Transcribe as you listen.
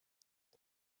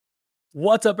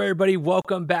What's up, everybody?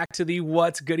 Welcome back to the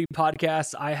What's Goody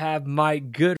podcast. I have my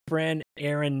good friend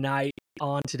Aaron Knight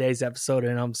on today's episode,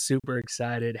 and I'm super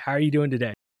excited. How are you doing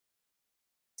today?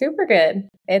 Super good.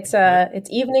 It's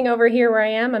evening over here where I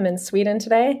am. I'm in Sweden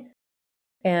today,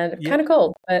 and kind of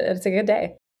cold, but it's a good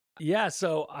day. Yeah.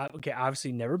 So,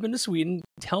 obviously never been to Sweden.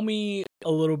 Tell me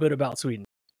a little bit about Sweden.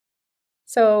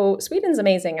 So Sweden's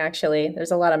amazing, actually.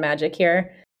 There's a lot of magic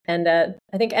here. And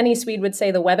I think any Swede would say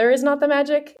the weather is not the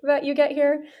magic that you get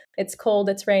here. It's cold,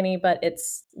 it's rainy, but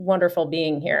it's wonderful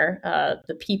being here.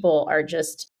 The people are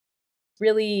just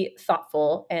really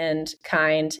thoughtful and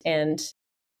kind and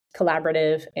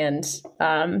collaborative and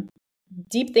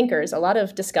deep thinkers. A lot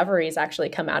of discoveries actually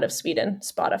come out of Sweden.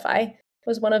 Spotify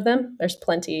was one of them. There's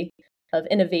plenty of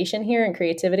innovation here and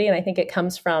creativity. And I think it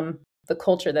comes from the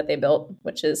culture that they built,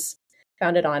 which is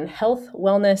founded on health,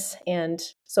 wellness, and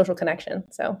social connection.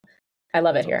 So I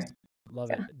love it here.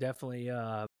 Love it. Definitely.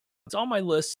 It's on my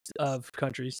list of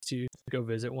countries to go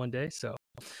visit one day. So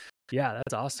yeah,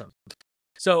 that's awesome.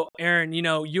 So Aaron,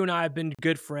 you and I have been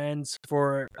good friends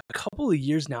for a couple of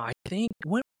years now. I think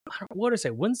what did I say?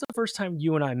 When's the first time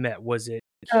you and I met? Was it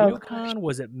KetoCon?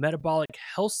 Was it Metabolic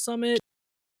Health Summit?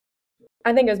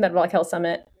 I think it was Metabolic Health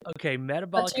Summit. Okay,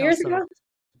 Metabolic 2 Health years Summit. ago?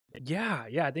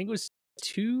 Yeah, I think it was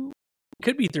 2,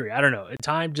 could be 3. I don't know.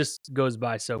 Time just goes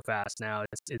by so fast now.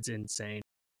 It's insane.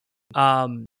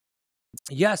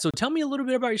 Yeah, so tell me a little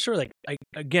bit about your story.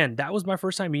 Again, that was my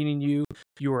first time meeting you.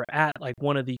 You were at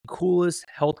one of the coolest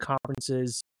health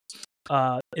conferences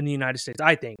in the United States,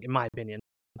 I think, in my opinion.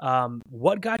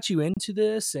 What got you into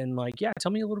this? And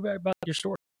tell me a little bit about your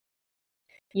story.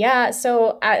 Yeah,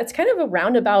 so it's kind of a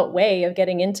roundabout way of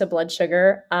getting into blood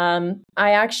sugar. I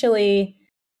actually,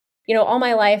 all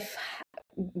my life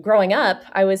growing up,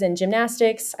 I was in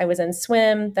gymnastics, I was in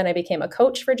swim, then I became a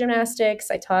coach for gymnastics.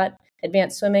 I taught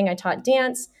advanced swimming, I taught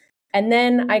dance, and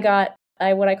then I got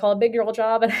what I call a big girl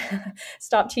job and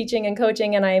stopped teaching and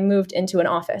coaching, and I moved into an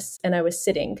office, and I was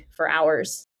sitting for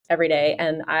hours every day,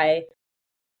 and I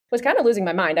was kind of losing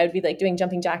my mind. I would be doing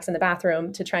jumping jacks in the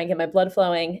bathroom to try and get my blood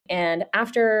flowing. And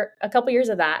after a couple years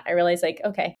of that, I realized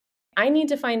okay, I need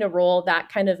to find a role that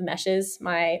kind of meshes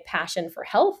my passion for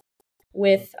health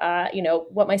with,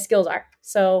 what my skills are.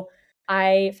 So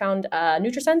I found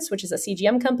NutriSense, which is a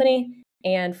CGM company.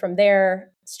 And from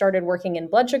there, started working in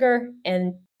blood sugar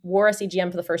and wore a CGM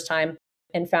for the first time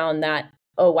and found that,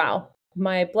 oh, wow,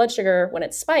 my blood sugar, when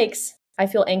it spikes, I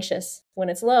feel anxious. When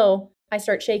it's low, I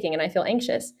start shaking and I feel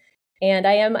anxious. And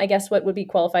I am, I guess, what would be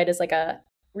qualified as a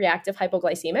reactive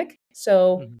hypoglycemic.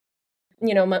 So,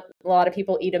 a lot of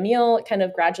people eat a meal, it kind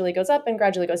of gradually goes up and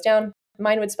gradually goes down.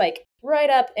 Mine would spike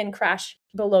right up and crash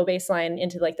below baseline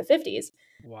into the 50s.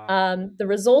 Wow. The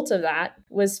result of that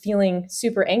was feeling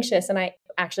super anxious. And I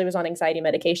actually was on anxiety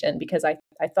medication because I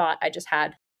thought I just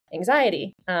had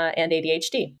anxiety and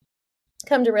ADHD.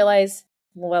 Come to realize,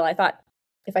 I thought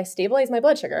if I stabilize my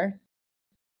blood sugar,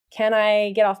 can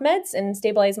I get off meds and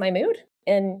stabilize my mood?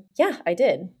 And yeah, I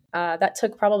did. That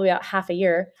took probably about half a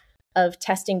year of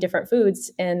testing different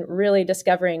foods and really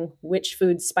discovering which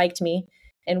foods spiked me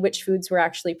and which foods were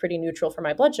actually pretty neutral for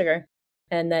my blood sugar.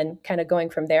 And then kind of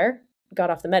going from there, got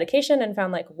off the medication and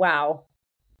found wow,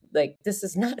 this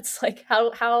is nuts.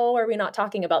 How are we not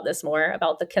talking about this more,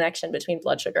 about the connection between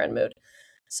blood sugar and mood?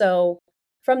 So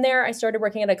from there, I started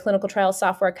working at a clinical trial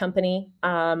software company,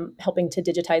 helping to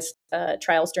digitize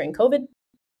trials during COVID.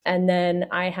 And then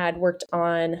I had worked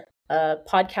on a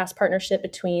podcast partnership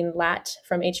between LAT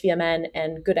from HVMN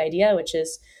and Good Idea, which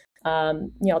is,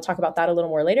 I'll talk about that a little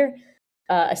more later,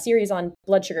 a series on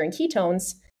blood sugar and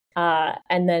ketones.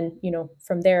 And then,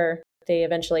 from there, they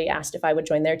eventually asked if I would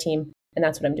join their team. And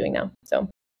that's what I'm doing now. So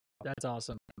that's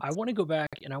awesome. I want to go back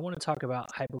and I want to talk about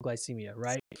hypoglycemia,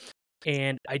 right?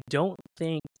 And I don't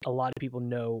think a lot of people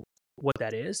know what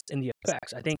that is and the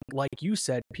effects. I think, like you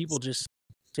said, people just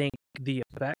think the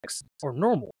effects are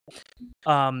normal.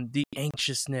 The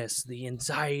anxiousness, the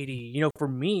anxiety, for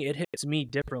me, it hits me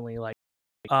differently.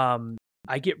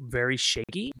 I get very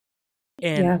shaky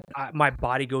and my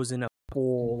body goes in a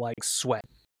full sweat.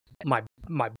 My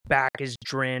back is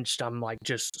drenched. I'm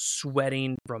just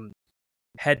sweating from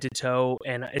head to toe.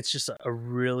 And it's just a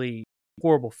really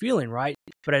horrible feeling, right?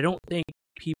 But I don't think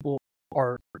people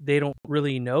they don't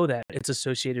really know that it's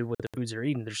associated with the foods they're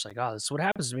eating. They're just oh, this is what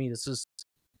happens to me. This is,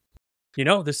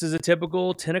 this is a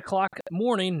typical 10 o'clock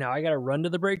morning. Now I got to run to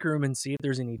the break room and see if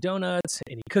there's any donuts,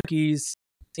 any cookies,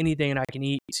 anything I can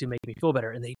eat to make me feel better.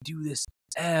 And they do this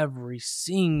every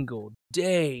single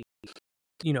day,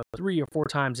 3 or 4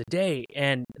 times a day.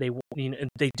 And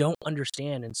they don't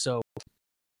understand. And so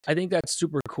I think that's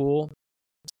super cool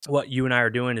what you and I are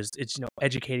doing is it's,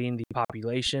 educating the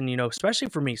population, especially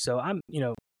for me. So I'm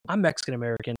Mexican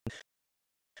American.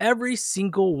 Every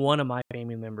single one of my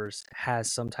family members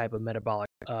has some type of metabolic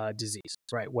disease,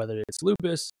 right? Whether it's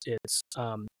lupus, it's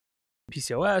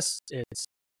PCOS, it's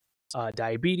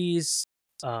diabetes,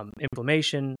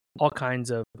 inflammation, all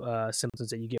kinds of symptoms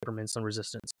that you get from insulin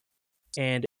resistance.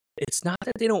 And it's not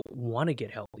that they don't want to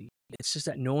get healthy. It's just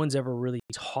that no one's ever really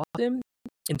taught them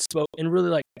and really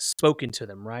like spoken to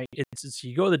them, right? It's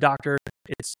you go to the doctor.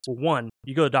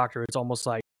 You go to the doctor. It's almost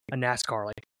like a NASCAR,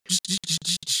 like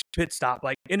pit stop,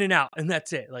 like in and out, and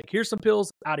that's it. Like here's some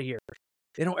pills, out of here.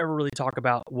 They don't ever really talk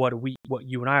about what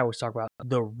you and I always talk about,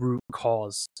 the root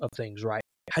cause of things, right?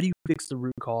 How do you fix the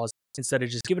root cause instead of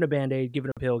just giving a Band-Aid,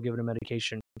 giving a pill, giving a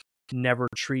medication, never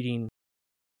treating,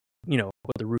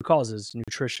 what the root cause is: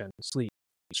 nutrition, sleep,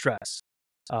 stress,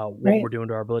 what Right. we're doing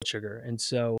to our blood sugar. And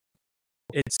so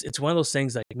it's one of those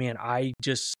things like, man, I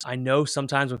know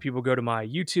sometimes when people go to my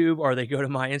YouTube or they go to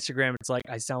my Instagram, it's like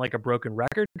I sound like a broken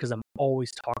record because I'm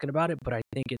always talking about it. But I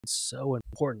think it's so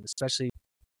important, especially,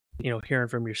 hearing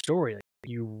from your story. Like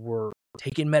you were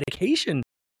taking medication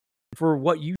for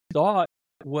what you thought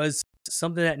was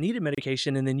something that needed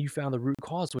medication, and then you found the root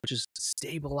cause, which is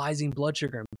stabilizing blood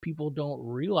sugar. And people don't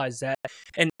realize that.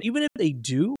 And even if they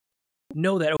do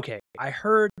know that, okay, I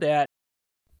heard that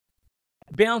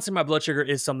balancing my blood sugar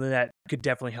is something that could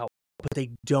definitely help, but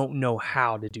they don't know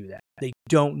how to do that. They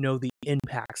don't know the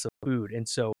impacts of food. And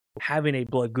so having a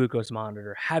blood glucose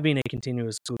monitor, having a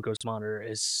continuous glucose monitor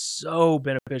is so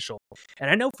beneficial. And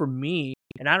I know for me,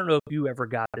 and I don't know if you ever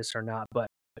got this or not, but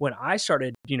when I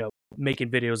started,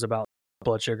 making videos about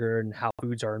blood sugar and how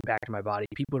foods are impacting my body,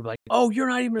 people would be like, "Oh, you're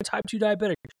not even a type 2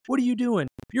 diabetic. What are you doing?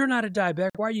 You're not a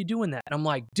diabetic. Why are you doing that?" And I'm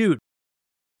like, dude,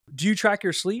 do you track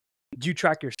your sleep? Do you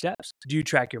track your steps? Do you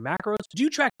track your macros? Do you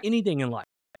track anything in life?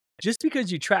 Just because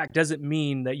you track doesn't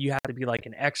mean that you have to be like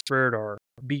an expert or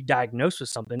be diagnosed with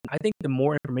something. I think the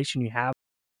more information you have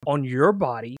on your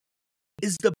body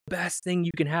is the best thing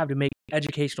you can have to make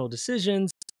educational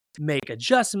decisions, make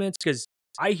adjustments. Because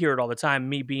I hear it all the time.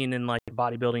 Me being in like the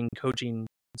bodybuilding coaching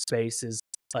space is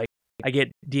like, I get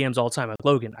DMs all the time like,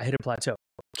 Logan, I hit a plateau.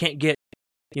 I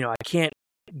can't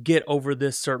get over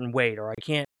this certain weight, or I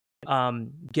can't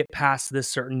get past this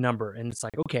certain number. And it's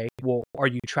like, okay, well, are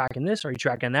you tracking this? Are you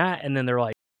tracking that? And then they're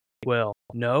like, well,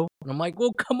 no. And I'm like,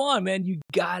 well, come on, man, you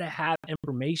gotta have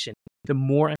information. The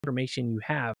more information you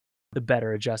have, the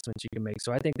better adjustments you can make.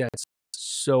 So I think that's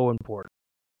so important.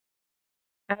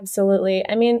 Absolutely.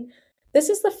 I mean, this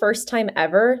is the first time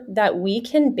ever that we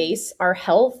can base our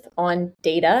health on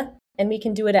data, and we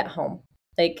can do it at home.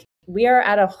 Like, we are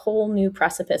at a whole new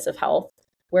precipice of health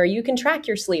where you can track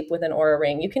your sleep with an Oura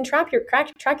ring. You can track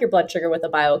your blood sugar with a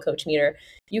BioCoach meter.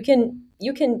 You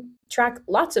can track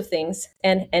lots of things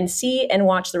and see and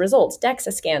watch the results.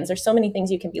 DEXA scans. There's so many things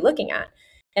you can be looking at.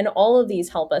 And all of these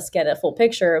help us get a full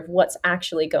picture of what's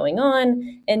actually going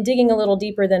on, and digging a little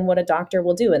deeper than what a doctor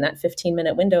will do in that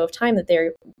 15-minute window of time that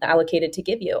they're allocated to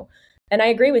give you. And I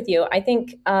agree with you. I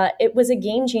think it was a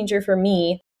game changer for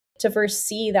me to first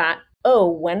see that,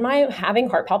 oh, when I'm having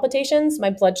heart palpitations, my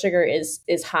blood sugar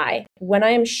is high. When I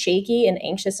am shaky and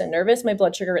anxious and nervous, my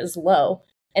blood sugar is low.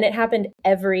 And it happened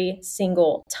every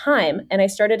single time. And I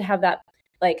started to have that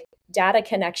like data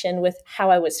connection with how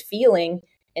I was feeling,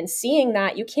 and seeing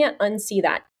that you can't unsee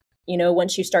that.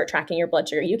 Once you start tracking your blood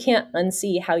sugar, you can't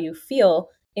unsee how you feel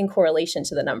in correlation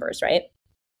to the numbers, right?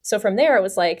 So from there, it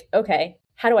was like, okay,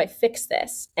 how do I fix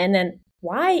this? And then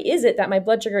why is it that my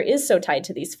blood sugar is so tied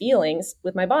to these feelings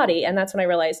with my body? And that's when I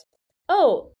realized,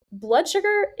 oh, blood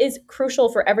sugar is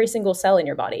crucial for every single cell in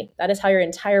your body. That is how your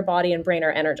entire body and brain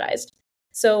are energized.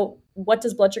 So what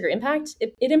does blood sugar impact?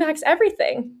 It impacts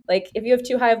everything. Like if you have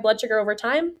too high of blood sugar over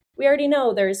time, we already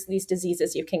know there's these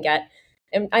diseases you can get.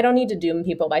 And I don't need to doom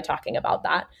people by talking about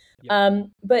that. Yep.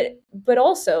 But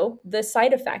also the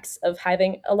side effects of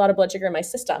having a lot of blood sugar in my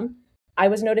system. I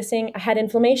was noticing I had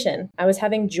inflammation. I was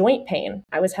having joint pain.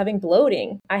 I was having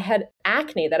bloating. I had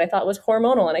acne that I thought was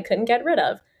hormonal and I couldn't get rid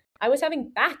of. I was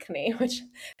having backne, which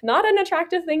not an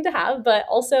attractive thing to have, but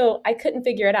also I couldn't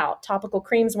figure it out. Topical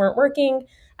creams weren't working.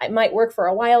 It might work for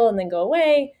a while and then go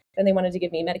away. Then they wanted to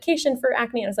give me medication for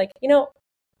acne. And I was like,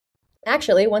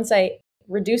 actually, once I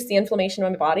reduced the inflammation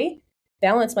in my body,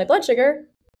 balanced my blood sugar,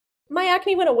 my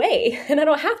acne went away. And I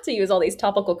don't have to use all these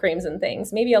topical creams and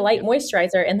things, maybe a light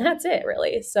moisturizer, and that's it,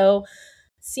 really. So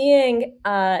seeing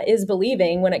is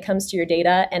believing when it comes to your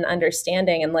data and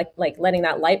understanding, and like letting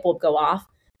that light bulb go off,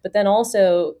 but then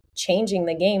also changing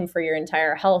the game for your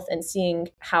entire health, and seeing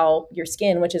how your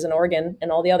skin, which is an organ,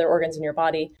 and all the other organs in your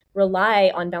body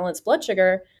rely on balanced blood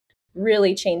sugar.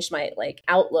 really changed my like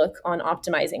outlook on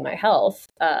optimizing my health.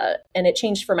 And it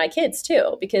changed for my kids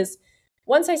too, because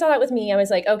once I saw that with me, I was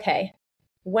like, okay,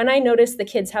 when I notice the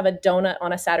kids have a donut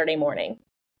on a Saturday morning,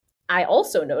 I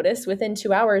also notice within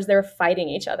 2 hours they're fighting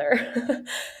each other.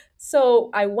 So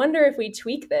I wonder if we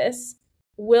tweak this,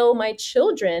 will my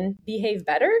children behave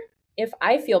better? If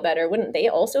I feel better, wouldn't they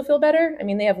also feel better? I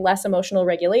mean, they have less emotional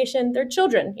regulation. They're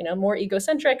children, more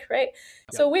egocentric, right?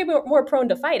 Yep. So way more prone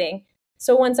to fighting.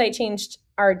 So once I changed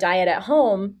our diet at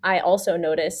home, I also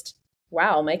noticed,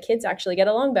 wow, my kids actually get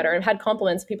along better. I've had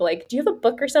compliments, people like, do you have a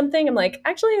book or something? I'm like,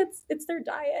 actually, it's their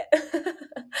diet.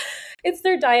 It's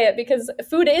their diet, because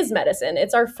food is medicine.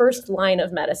 It's our first line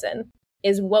of medicine,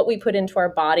 is what we put into our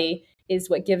body, is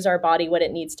what gives our body what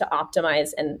it needs to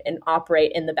optimize and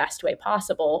operate in the best way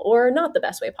possible, or not the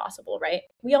best way possible, right?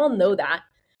 We all know that.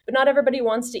 But not everybody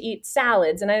wants to eat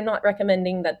salads, and I'm not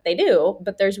recommending that they do,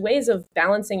 but there's ways of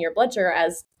balancing your blood sugar,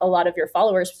 as a lot of your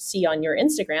followers see on your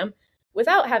Instagram,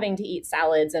 without having to eat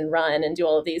salads and run and do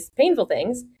all of these painful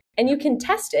things. And you can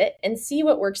test it and see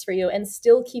what works for you and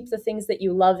still keep the things that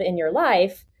you love in your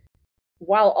life,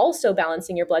 while also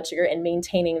balancing your blood sugar and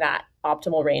maintaining that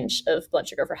optimal range of blood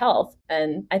sugar for health.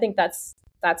 And I think that's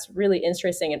really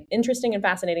interesting and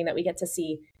fascinating, that we get to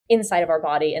see inside of our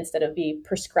body instead of be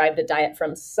prescribed a diet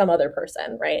from some other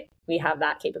person, right? We have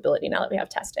that capability now that we have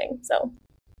testing. So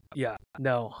Yeah,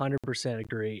 no, 100%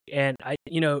 agree. And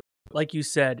like you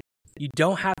said, you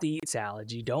don't have to eat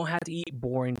salads. You don't have to eat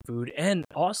boring food. And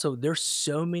also, there's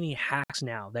so many hacks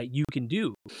now that you can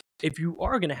do. If you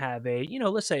are going to have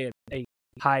let's say a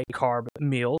high carb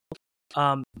meal,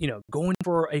 going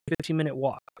for a 15-minute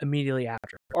walk immediately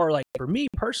after. Or like for me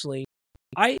personally,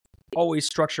 I always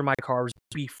structure my carbs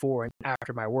before and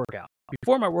after my workout.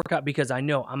 Before my workout, because I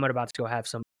know I'm about to go have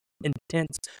some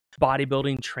intense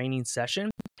bodybuilding training session,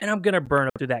 and I'm going to burn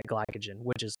up through that glycogen,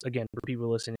 which is, again, for people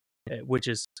listening, which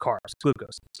is carbs,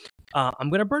 glucose. I'm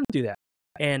going to burn through that.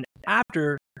 And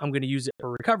after, I'm going to use it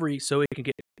for recovery so it can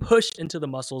get pushed into the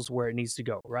muscles where it needs to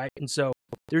go, right? And so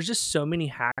there's just so many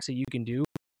hacks that you can do.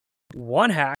 One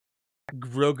hack,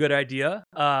 real good idea,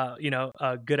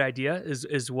 a good idea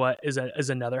is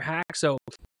another hack. So,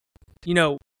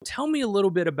 tell me a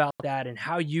little bit about that and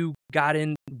how you got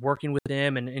in working with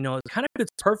them, and it kind of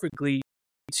fits perfectly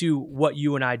to what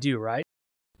you and I do, right?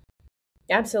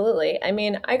 absolutely. I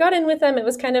mean, I got in with them. It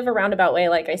was kind of a roundabout way.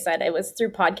 Like I said, it was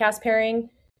through podcast pairing.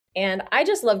 And I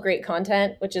just love great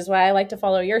content, which is why I like to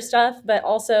follow your stuff. But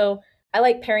also, I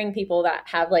like pairing people that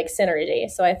have like synergy.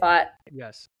 So I thought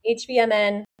Yes.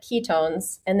 HVMN,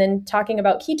 ketones, and then talking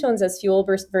about ketones as fuel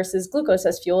versus glucose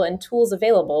as fuel, and tools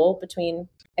available between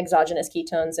exogenous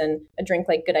ketones and a drink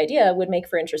like Good Idea would make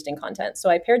for interesting content. So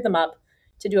I paired them up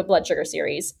to do a blood sugar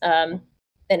series, an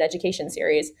education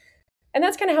series. And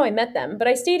that's kind of how I met them. But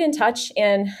I stayed in touch,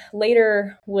 and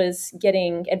later was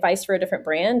getting advice for a different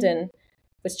brand, and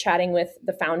was chatting with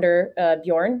the founder,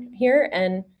 Bjorn, here.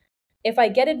 And if I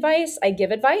get advice, I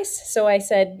give advice. So I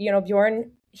said,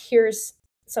 Bjorn, here's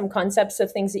some concepts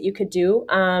of things that you could do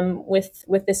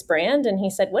with this brand. And he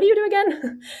said, what do you do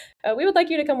again? We would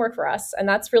like you to come work for us. And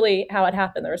that's really how it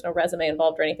happened. There was no resume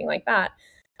involved or anything like that.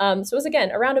 So it was, again,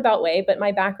 a roundabout way, but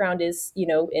my background is,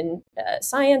 in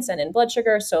science and in blood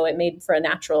sugar. So it made for a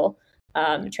natural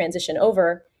transition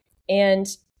over. And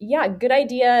yeah, Good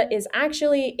Idea is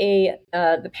actually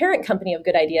the parent company of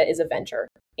Good Idea is Aventure.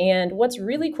 And what's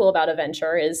really cool about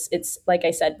Aventure is, it's, like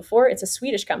I said before, it's a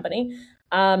Swedish company.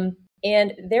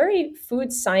 And they're a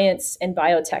food science and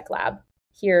biotech lab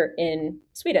here in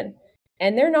Sweden.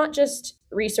 And they're not just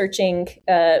researching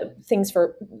things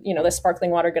for, the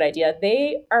sparkling water Good Idea.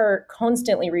 They are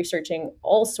constantly researching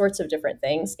all sorts of different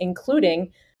things,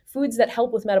 including foods that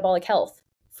help with metabolic health,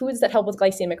 foods that help with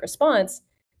glycemic response,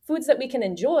 foods that we can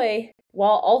enjoy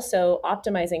while also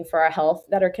optimizing for our health,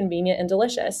 that are convenient and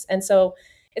delicious. And so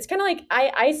it's kind of like,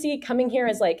 I see coming here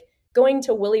as like going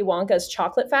to Willy Wonka's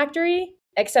chocolate factory,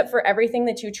 except for everything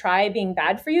that you try being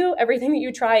bad for you, everything that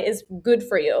you try is good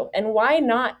for you. And why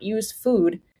not use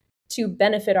food to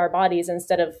benefit our bodies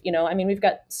instead of, we've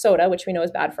got soda, which we know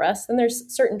is bad for us. Then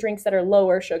there's certain drinks that are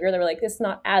lower sugar that are like, this is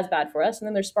not as bad for us. And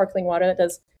then there's sparkling water that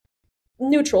does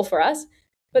neutral for us.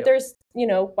 But there's,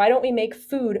 why don't we make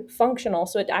food functional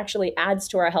so it actually adds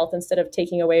to our health instead of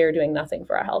taking away or doing nothing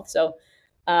for our health? So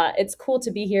it's cool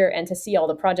to be here and to see all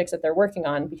the projects that they're working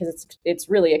on, because it's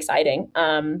really exciting.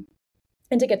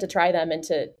 And to get to try them and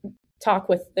to talk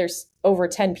with, there's over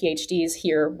 10 PhDs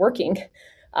here working.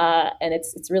 And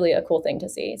it's really a cool thing to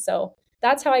see. So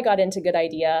that's how I got into Good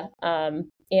Idea.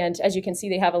 And as you can see,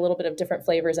 they have a little bit of different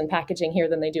flavors and packaging here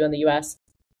than they do in the US.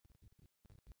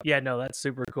 Yeah, no, that's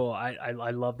super cool.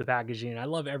 I love the packaging. I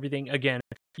love everything. Again,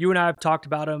 you and I have talked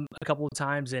about them a couple of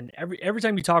times, and every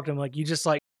time you talk to them, like you just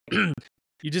like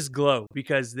you just glow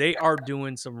because they are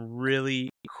doing some really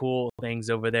cool things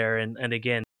over there. And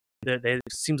again, they it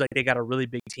seems like they got a really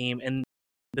big team. And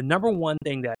the number one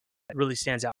thing that really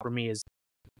stands out for me is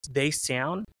they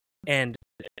sound and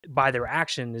by their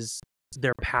action is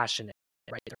they're passionate,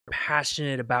 right? They're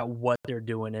passionate about what they're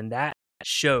doing, and that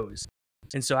shows.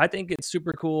 And so I think it's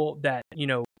super cool that,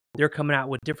 they're coming out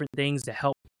with different things to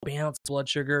help balance blood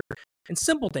sugar and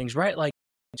simple things, right? Like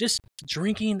just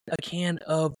drinking a can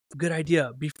of Good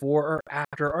Idea before or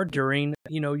after or during,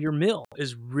 your meal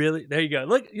is really, there you go.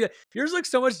 Look, yeah, yours looks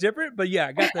so much different, but yeah,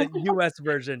 I got the US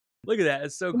version. Look at that.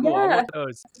 It's so cool. I Yeah, want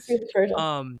those. Swedish version.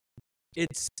 Um,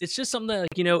 it's just something that,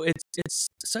 like, it's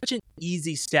such an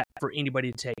easy step for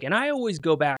anybody to take. And I always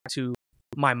go back to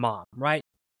my mom, right?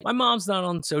 My mom's not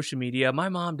on social media. My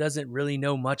mom doesn't really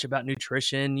know much about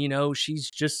nutrition. She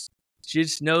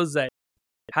just knows that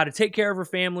how to take care of her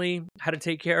family, how to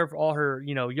take care of all her,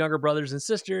 younger brothers and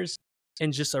sisters,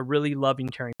 and just a really loving,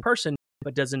 caring person,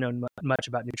 but doesn't know much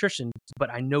about nutrition.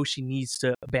 But I know she needs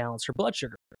to balance her blood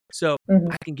sugar. So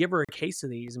Mhm. I can give her a case of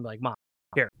these and be like, Mom,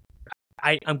 here,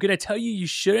 I'm going to tell you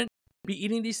shouldn't be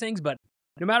eating these things, but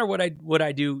no matter what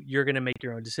I do, you're going to make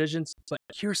your own decisions. But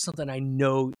here's something I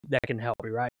know that can help you,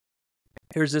 right?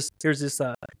 Here's this this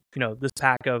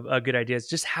pack of Good Ideas.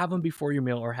 Just have them before your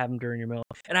meal or have them during your meal.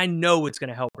 And I know it's going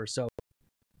to help her. So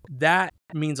that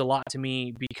means a lot to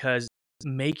me because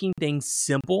making things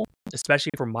simple,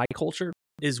 especially for my culture,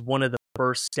 is one of the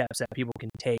first steps that people can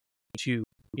take to,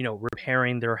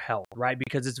 repairing their health, right?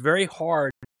 Because it's very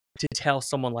hard to tell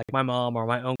someone like my mom or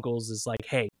my uncles is like,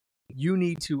 hey, you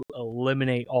need to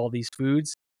eliminate all these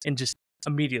foods and just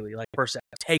immediately, like first step,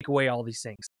 take away all these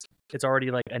things. It's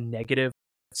already like a negative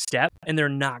step, and they're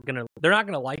not gonna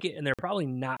like it, and they're probably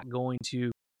not going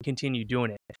to continue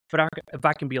doing it. But if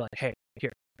I can be like, hey,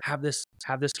 here, have this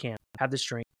can, have this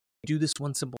drink, do this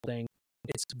one simple thing,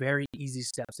 it's very easy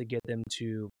steps to get them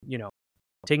to,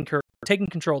 taking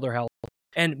control of their health.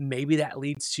 And maybe that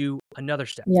leads to another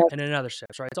step Yeah, and another step,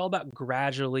 right? It's all about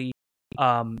gradually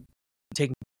um,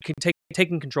 taking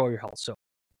taking control of your health. So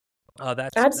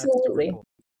that's super absolutely. cool.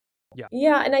 Yeah.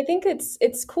 Yeah, and I think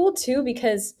it's cool too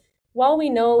because while we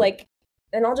know like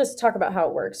and I'll just talk about how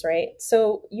it works, right?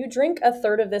 So you drink a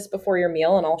third of this before your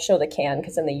meal, and I'll show the can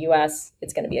because in the US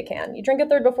it's going to be a can. You drink a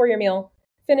third before your meal,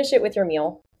 finish it with your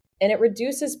meal, and it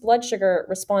reduces blood sugar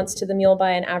response to the meal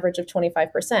by an average of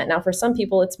 25%. Now, for some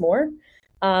people, it's more.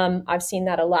 I've seen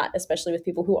that a lot, especially with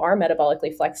people who are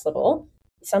metabolically flexible.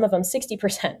 Some of them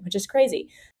 60%, which is crazy.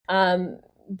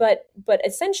 But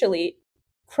essentially,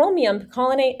 chromium,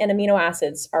 picolinate, and amino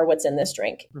acids are what's in this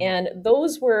drink. Mhm. And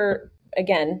those were,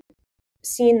 again,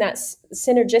 seen that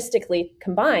synergistically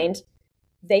combined,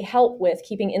 they help with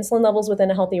keeping insulin levels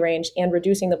within a healthy range and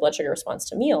reducing the blood sugar response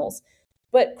to meals.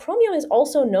 But chromium is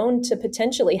also known to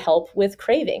potentially help with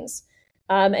cravings.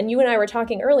 And you and I were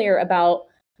talking earlier about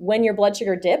when your blood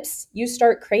sugar dips, you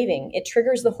start craving. It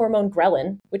triggers the hormone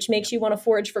ghrelin, which Yeah. makes you want to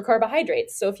forage for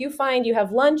carbohydrates. So if you find you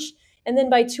have lunch and then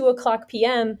by 2 o'clock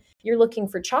p.m., you're looking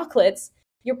for chocolates,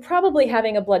 you're probably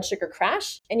having a blood sugar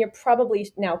crash and you're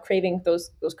probably now craving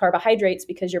those carbohydrates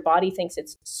because your body thinks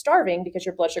it's starving because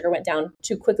your blood sugar went down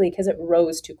too quickly because it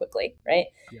rose too quickly, right?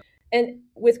 Yeah. And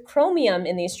with chromium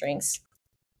in these drinks,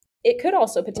 it could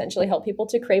also potentially help people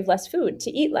to crave less food,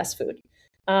 to eat less food.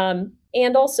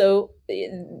 And also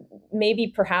maybe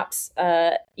perhaps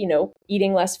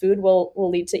eating less food will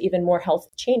lead to even more health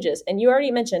changes. And you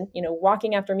already mentioned,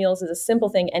 walking after meals is a simple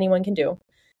thing anyone can do,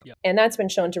 Yeah. and that's been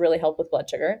shown to really help with blood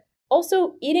sugar.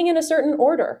 Also, eating in a certain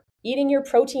order, eating your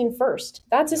protein first.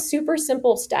 That's a Yeah. super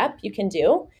simple step you can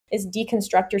do is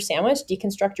deconstruct your sandwich,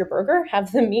 deconstruct your burger,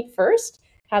 have the meat first,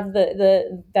 have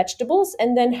the vegetables,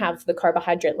 and then have the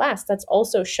carbohydrate last. That's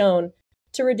also shown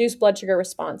to reduce blood sugar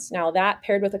response. Now, that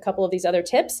paired with a couple of these other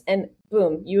tips, and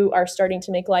boom, you are starting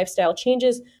to make lifestyle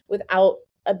changes without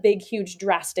a big, huge,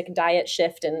 drastic diet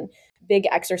shift and big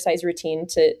exercise routine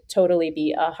to totally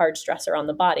be a hard stressor on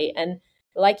the body. And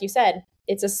like you said,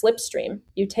 it's a slipstream.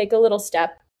 You take a little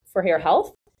step for your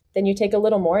health, then you take a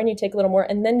little more and you take a little more.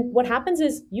 And then what happens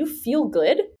is you feel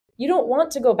good. You don't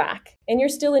want to go back and you're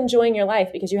still enjoying your life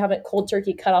because you haven't cold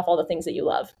turkey cut off all the things that you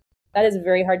love. That is a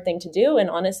very hard thing to do. And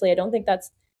honestly, I don't think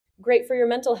that's great for your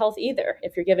mental health either.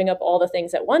 If you're giving up all the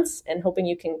things at once and hoping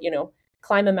you can,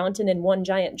 climb a mountain in one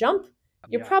giant jump,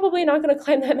 you're Yeah. probably not going to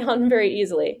climb that mountain very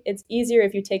easily. It's easier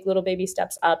if you take little baby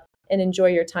steps up and enjoy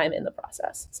your time in the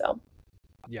process. So,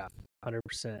 Yeah.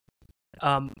 100%.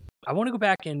 I want to go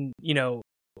back and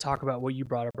talk about what you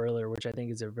brought up earlier, which I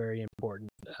think is a very important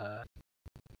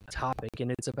topic,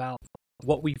 and it's about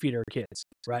what we feed our kids,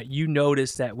 right? You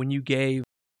notice that when you gave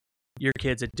your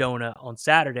kids a donut on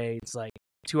Saturday, it's like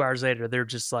 2 hours later, they're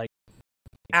just like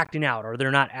acting out, or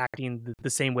they're not acting the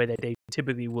same way that they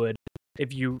typically would if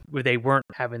they weren't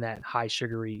having that high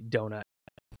sugary donut.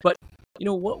 But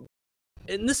what,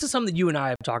 and this is something you and I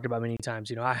have talked about many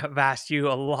times. I have asked you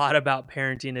a lot about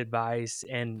parenting advice,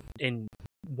 and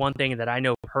one thing that I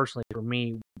know personally for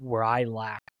me where I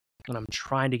lack and I'm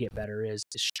trying to get better is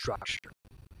structure.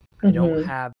 I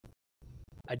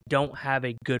don't have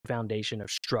a good foundation of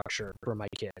structure for my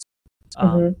kids.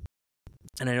 And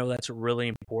I know that's really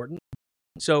important.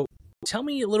 So tell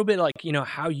me a little bit, like,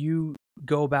 how you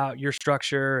go about your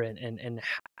structure, and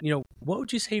what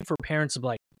would you say for parents of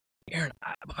like, Aaron,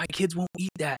 my kids won't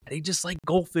eat that. They just like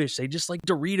goldfish. They just like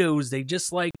Doritos. They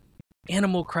just like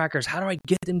animal crackers. How do I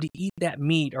get them to eat that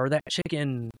meat or that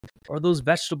chicken or those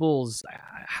vegetables?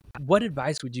 What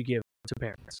advice would you give to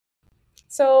parents?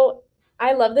 So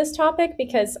I love this topic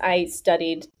because I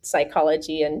studied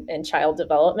psychology and child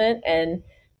development. And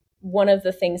one of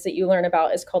the things that you learn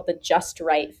about is called the just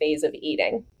right phase of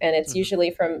eating. And it's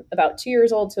usually from about 2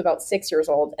 years old to about 6 years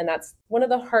old. And that's one of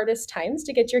the hardest times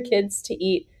to get your kids to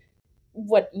eat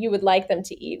what you would like them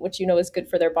to eat, which is good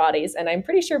for their bodies. And I'm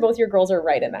pretty sure both your girls are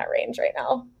right in that range right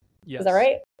now. Yes. Is that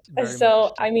right? So,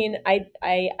 much. I mean,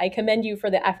 I commend you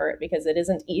for the effort because it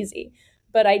isn't easy.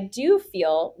 But I do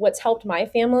feel what's helped my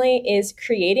family is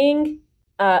creating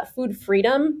food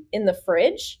freedom in the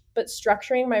fridge, but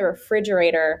structuring my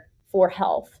refrigerator for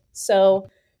health. So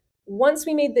once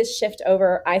we made this shift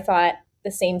over, I thought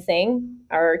the same thing.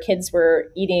 Our kids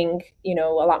were eating, a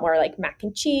lot more like mac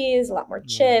and cheese, a lot more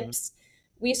chips.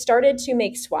 We started to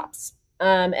make swaps.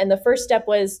 And the first step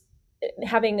was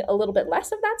having a little bit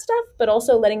less of that stuff, but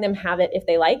also letting them have it if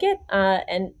they like it,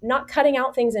 and not cutting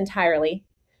out things entirely,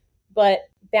 but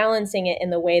balancing it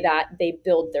in the way that they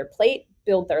build their plate,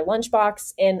 build their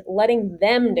lunchbox, and letting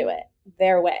them do it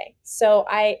their way. So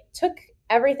I took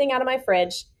everything out of my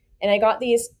fridge and I got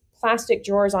these plastic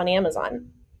drawers on Amazon.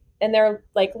 And they're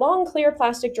like long, clear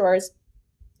plastic drawers.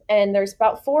 And there's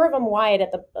about 4 of them wide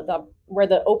at the where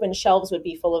the open shelves would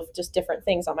be full of just different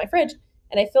things on my fridge.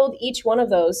 And I filled each one of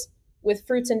those with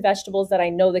fruits and vegetables that I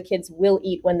know the kids will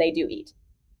eat when they do eat.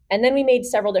 And then we made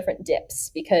several different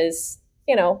dips because,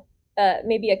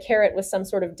 maybe a carrot with some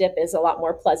sort of dip is a lot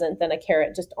more pleasant than a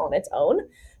carrot just on its own.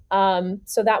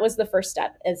 So that was the first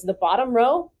step. As the bottom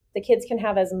row, the kids can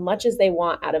have as much as they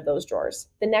want out of those drawers.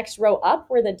 The next row up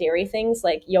were the dairy things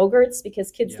like yogurts,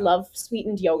 because kids love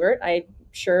sweetened yogurt. I'm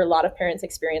sure a lot of parents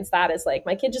experience that as like,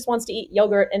 my kid just wants to eat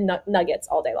yogurt and nuggets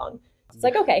all day long. It's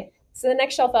like, okay. So the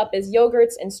next shelf up is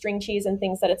yogurts and string cheese and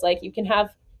things that it's like, you can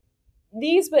have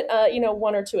these, but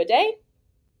 1 or 2 a day.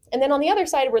 And then on the other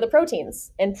side were the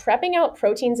proteins, and prepping out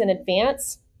proteins in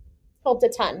advance helped a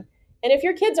ton. And if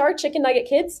your kids are chicken nugget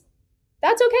kids,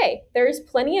 that's okay. There's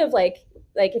plenty of like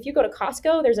if you go to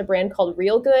Costco, there's a brand called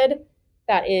Real Good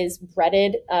that is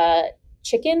breaded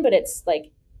chicken, but it's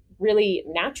like really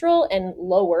natural and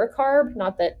lower carb.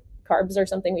 Not that carbs are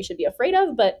something we should be afraid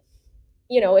of, but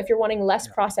if you're wanting less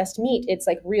processed meat, it's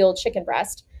like real chicken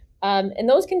breast. And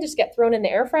those can just get thrown in the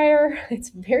air fryer. It's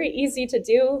very easy to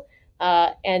do.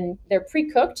 And they're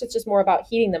pre-cooked. It's just more about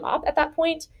heating them up at that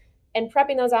point and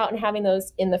prepping those out and having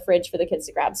those in the fridge for the kids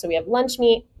to grab. So we have lunch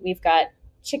meat, we've got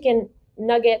chicken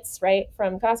nuggets, right,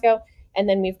 from Costco, and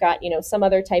then we've got, some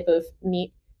other type of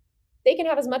meat. They can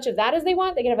have as much of that as they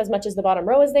want. They can have as much as the bottom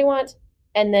row as they want.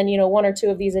 And then, 1 or 2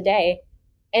 of these a day.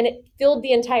 And it filled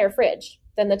the entire fridge.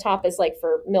 Then the top is like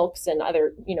for milks and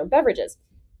other, beverages.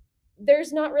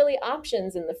 There's not really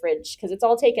options in the fridge because it's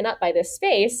all taken up by this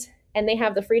space. And they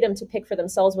have the freedom to pick for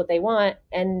themselves what they want.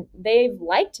 And they've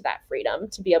liked that freedom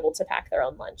to be able to pack their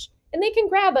own lunch. And they can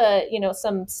grab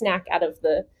some snack out of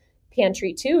the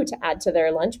pantry too to add to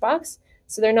their lunchbox.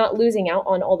 So they're not losing out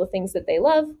on all the things that they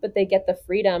love, but they get the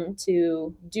freedom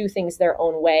to do things their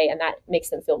own way. And that makes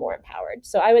them feel more empowered.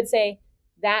 So I would say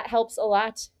that helps a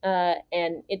lot.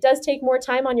 And it does take more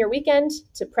time on your weekend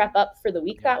to prep up for the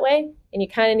week that way. And you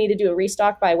kind of need to do a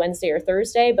restock by Wednesday or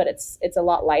Thursday, but it's a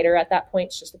lot lighter at that point.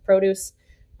 It's just the produce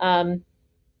and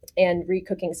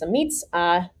recooking some meats.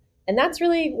 And that's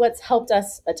really what's helped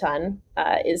us a ton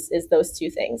is those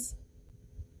 2 things.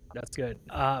 That's good.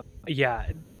 I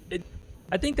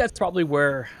think that's probably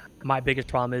where my biggest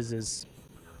problem is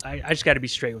I just got to be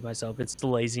straight with myself. It's the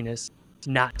laziness,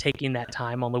 not taking that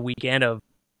time on the weekend of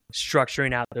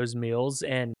structuring out those meals.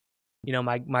 And,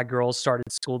 my girls started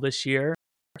school this year,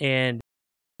 and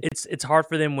it's hard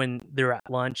for them when they're at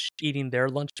lunch eating their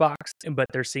lunchbox, but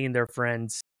they're seeing their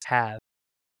friends have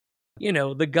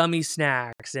the gummy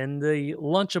snacks and the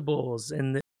Lunchables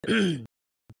and the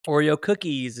Oreo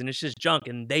cookies, and it's just junk,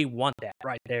 and they want that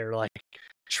right there, like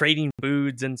trading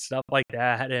foods and stuff like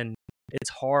that. And it's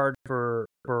hard for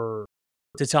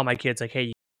to tell my kids, like,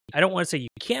 hey, I don't want to say you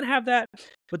can't have that,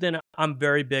 but then I'm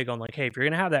very big on, like, hey, if you're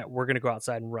gonna have that, we're gonna go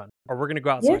outside and run, or we're gonna go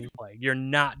outside Yeah. and play. You're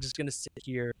not just gonna sit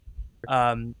here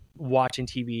watching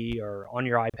TV or on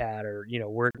your iPad, or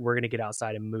we're gonna get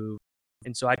outside and move.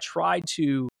 And so I try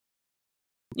to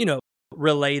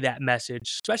relay that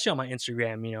message, especially on my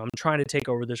Instagram. I'm trying to take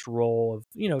over this role of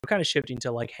kind of shifting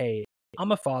to, like, hey,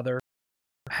 I'm a father,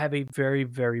 I have a very,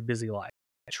 very busy life,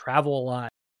 I travel a lot,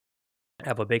 I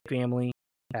have a big family,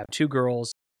 I have 2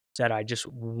 girls that I just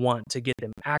want to get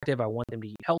them active, I want them to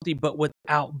eat healthy, but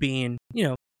without being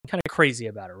kind of crazy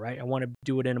about it, right? I want to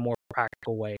do it in a more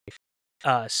practical way.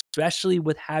 Especially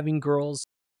with having girls,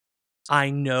 I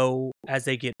know as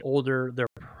they get older, they're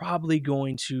probably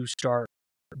going to start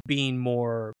being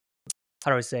more,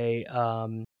 how do I say,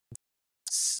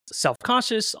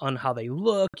 self-conscious on how they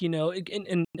look,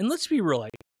 and let's be real,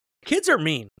 like, kids are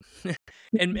mean.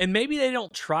 and maybe they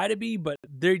don't try to be, but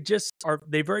they just are.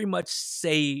 They very much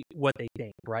say what they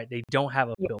think, right? They don't have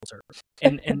a filter,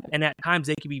 and at times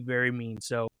they can be very mean.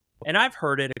 So, and I've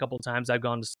heard it a couple of times. I've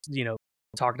gone to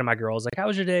talking to my girls, like, how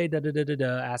was your day, da da da da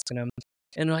da, asking them,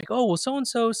 and they're like, oh, well, so and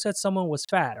so said someone was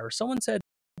fat, or someone said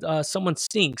someone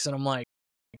stinks, and I'm like,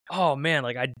 oh man,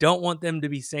 like, I don't want them to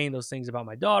be saying those things about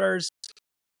my daughters,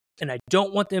 and I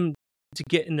don't want them to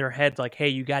get in their head like, hey,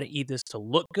 you got to eat this to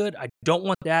look good. I don't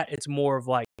want that. It's more of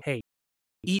like, hey,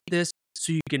 eat this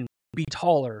so you can be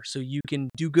taller, so you can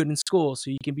do good in school, so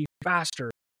you can be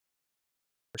faster.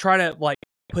 Try to, like,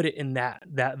 put it in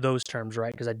those terms,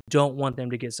 right? Because I don't want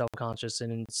them to get self-conscious.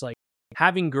 And it's like,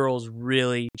 having girls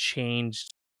really changed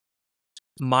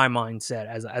my mindset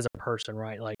as a person,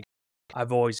 right? Like, I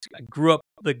grew up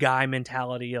the guy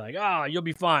mentality, like, you'll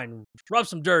be fine, rub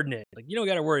some dirt in it, like, you don't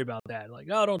got to worry about that, like,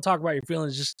 don't talk about your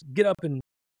feelings, just get up and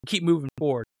keep moving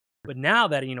forward. But now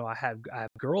that I have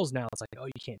girls now, it's like, oh,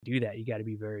 you can't do that. You got to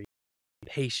be very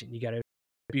patient, you got to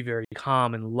be very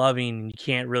calm and loving, and you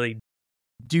can't really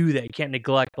do that. You can't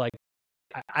neglect, like,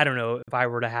 I don't know, if I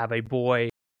were to have a boy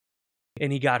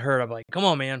and he got hurt, I'm like, come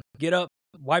on, man, get up,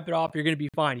 wipe it off, you're gonna be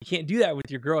fine. You can't do that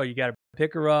with your girl. You got to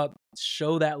pick her up,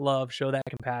 show that love, show that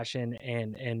compassion,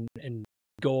 and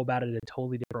go about it a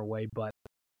totally different way. But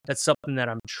that's something that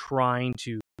I'm trying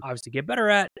to obviously get better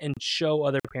at, and show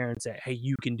other parents that, hey,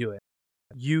 you can do it.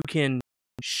 You can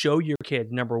show your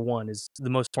kid, number one, is the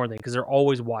most important thing, because they're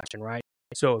always watching, right?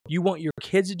 So if you want your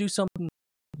kids to do something,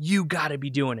 you got to be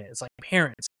doing it. It's like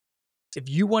parents. If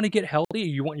you want to get healthy, or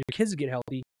you want your kids to get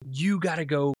healthy, you got to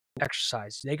go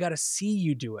exercise. They got to see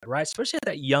you do it, right? Especially at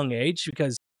that young age,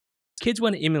 because kids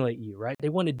want to emulate you, right? They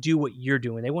want to do what you're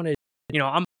doing. They want to,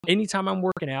 anytime I'm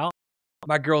working out,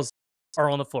 my girls are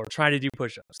on the floor trying to do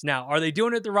push-ups. Now, are they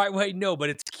doing it the right way? No, but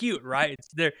it's cute, right?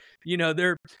 They're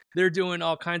doing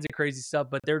all kinds of crazy stuff,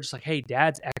 but they're just like, hey,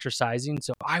 dad's exercising,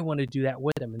 so I want to do that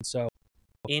with him. And so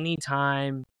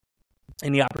anytime,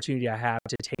 any opportunity I have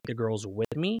to take the girls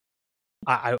with me,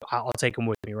 I'll take them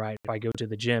with me, right? If I go to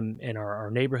the gym in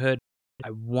our neighborhood,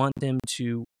 I want them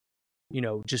to,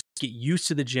 just get used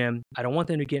to the gym. I don't want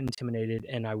them to get intimidated,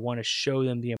 and I want to show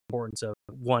them the importance of,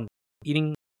 one,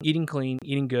 eating clean,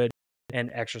 eating good, and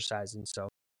exercising. So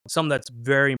something that's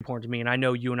very important to me. And I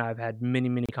know you and I have had many,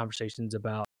 many conversations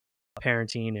about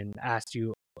parenting, and asked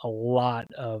you a lot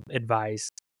of advice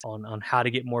on how to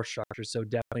get more structure. So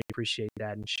definitely appreciate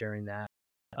that and sharing that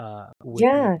with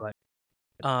me. But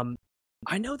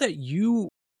I know that you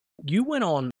went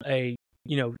on a,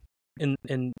 in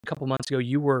a couple months ago,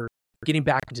 you were getting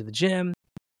back into the gym,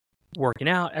 working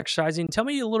out, exercising. Tell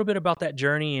me a little bit about that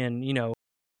journey. And,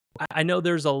 I know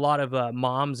there's a lot of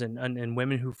moms and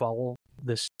women who follow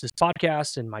this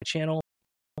podcast and my channel.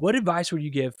 What advice would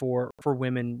you give for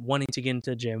women wanting to get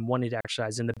into the gym, wanting to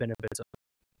exercise, and the benefits of it?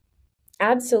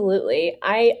 Absolutely.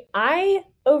 I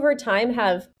over time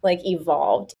have, like,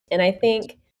 evolved, and I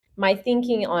think my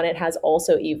thinking on it has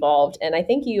also evolved. And I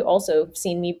think you also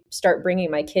seen me start bringing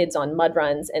my kids on mud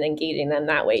runs and engaging them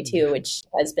that way too, which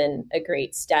has been a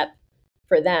great step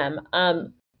for them.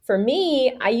 For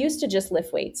me, I used to just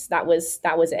lift weights. That was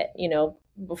it.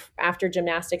 After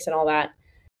gymnastics and all that,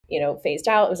 phased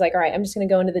out, it was like, all right, I'm just going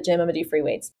to go into the gym. I'm going to do free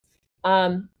weights.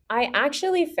 I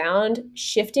actually found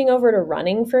shifting over to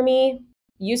running for me,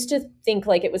 used to think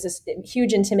like it was a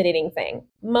huge intimidating thing,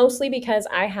 mostly because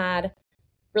I had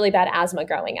really bad asthma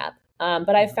growing up.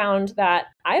 But I found that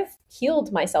I've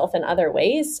healed myself in other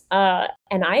ways,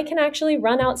 and I can actually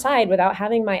run outside without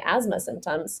having my asthma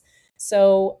symptoms.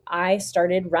 So I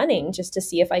started running just to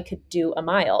see if I could do a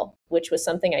mile, which was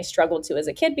something I struggled to as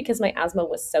a kid because my asthma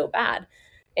was so bad.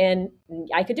 And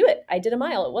I could do it. I did a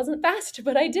mile. It wasn't fast,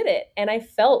 but I did it. And I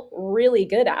felt really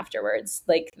good afterwards.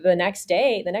 Like the next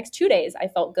day, the next 2 days, I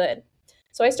felt good.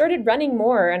 So I started running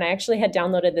more, and I actually had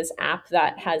downloaded this app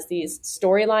that has these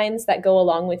storylines that go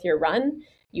along with your run.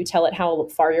 You tell it how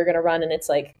far you're going to run, and it's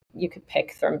like you could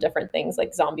pick from different things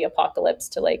like zombie apocalypse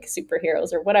to like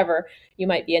superheroes or whatever you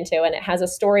might be into. And it has a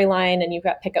storyline, and you've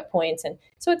got pickup points. And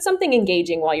so it's something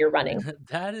engaging while you're running.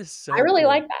 That is I so really cool.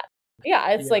 like that. Yeah,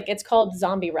 it's Yeah. like it's called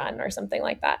Zombie Run or something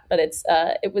like that. But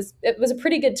it was a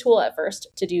pretty good tool at first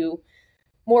to do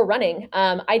more running.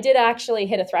 I did actually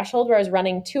hit a threshold where I was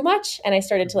running too much and I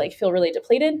started to like feel really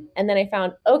depleted. And then I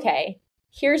found, okay,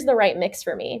 here's the right mix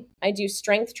for me. I do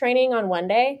strength training on one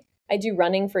day. I do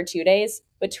running for 2 days.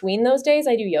 Between those days,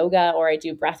 I do yoga or I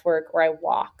do breath work or I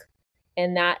walk.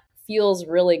 And that feels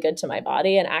really good to my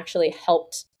body and actually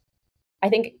helped. I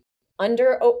think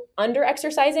under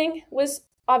exercising was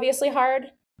obviously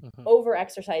hard. Mhm. Over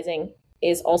exercising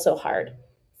is also hard.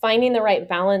 Finding the right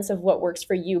balance of what works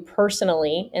for you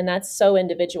personally, and that's so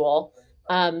individual,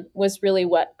 was really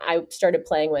what I started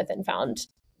playing with and found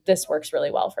this works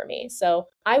really well for me. So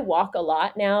I walk a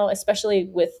lot now, especially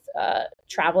with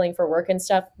traveling for work and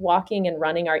stuff. Walking and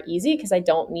running are easy because I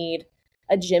don't need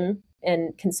a gym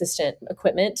and consistent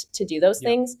equipment to do those Yeah.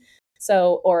 things.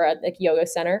 So, or a like yoga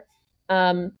center.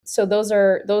 So those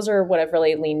are what I've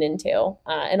really leaned into,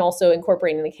 and also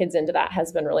incorporating the kids into that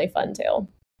has been really fun too.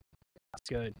 That's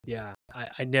good. Yeah.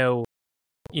 I know,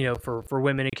 for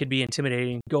women, it could be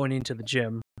intimidating going into the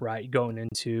gym, right? Going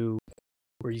into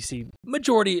where you see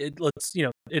majority,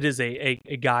 it is a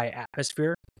guy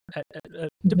atmosphere,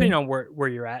 depending on where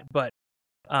you're at. But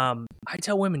I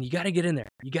tell women, you got to get in there.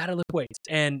 You got to lift weights.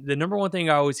 And the number one thing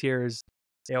I always hear is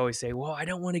they always say, well, I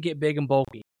don't want to get big and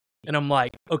bulky. And I'm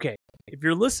like, okay, if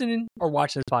you're listening or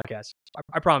watching this podcast,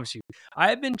 I promise you, I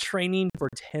have been training for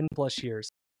 10 plus years,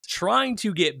 trying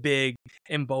to get big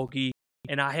and bulky,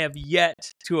 and I have yet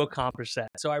to accomplish that.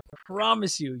 So I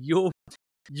promise you,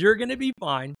 you're going to be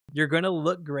fine. You're going to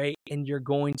look great, and you're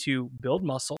going to build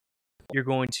muscle. You're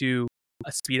going to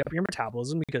speed up your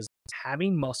metabolism because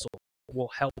having muscle will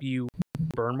help you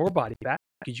burn more body fat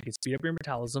because you can speed up your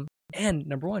metabolism. And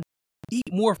number one, eat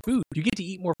more food. You get to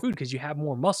eat more food because you have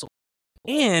more muscle.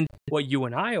 And what you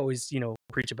and I always,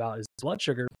 preach about is blood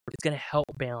sugar. It's going to help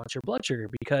balance your blood sugar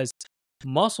because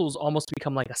muscles almost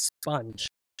become like a sponge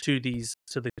to the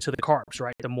carbs,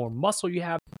 right? The more muscle you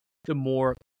have, the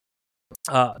more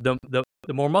the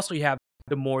more muscle you have,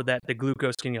 the more that the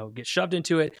glucose can get shoved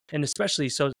into it. And especially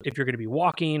so if you're going to be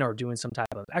walking or doing some type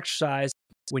of exercise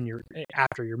when you're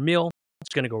after your meal,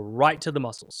 it's going to go right to the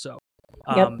muscles. So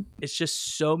Yep. it's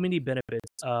just so many benefits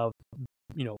of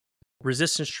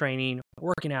resistance training,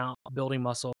 working out, building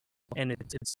muscle, and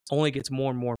it's only gets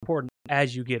more and more important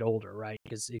as you get older, right?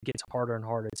 Because it gets harder and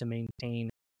harder to maintain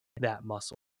that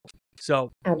muscle.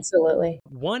 So Absolutely.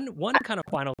 one kind of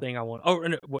final thing I want. Oh,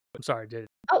 no, I'm sorry.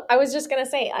 Oh, I was just going to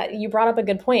say, you brought up a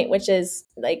good point, which is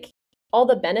like all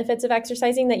the benefits of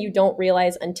exercising that you don't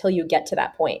realize until you get to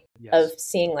that point Yes. of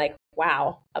seeing like,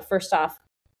 wow, first off,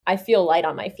 I feel light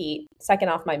on my feet. Second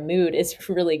off, my mood is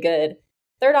really good.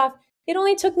 Third off, it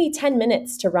only took me 10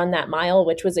 minutes to run that mile,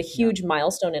 which was a huge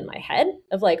milestone in my head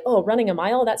of like, oh, running a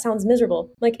mile, that sounds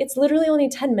miserable. Like it's literally only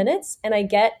 10 minutes and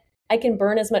I can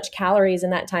burn as much calories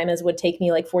in that time as would take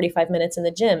me like 45 minutes in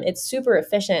the gym. It's super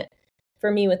efficient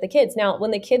for me with the kids. Now,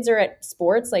 when the kids are at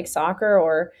sports like soccer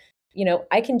or,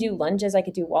 I can do lunges, I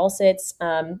could do wall sits,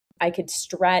 I could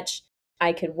stretch,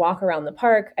 I could walk around the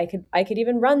park, I could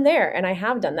even run there. And I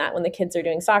have done that when the kids are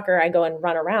doing soccer. I go and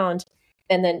run around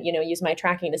and then, use my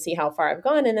tracking to see how far I've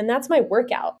gone. And then that's my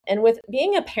workout. And with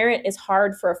being a parent is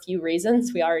hard for a few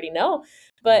reasons we already know,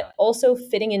 but also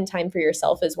fitting in time for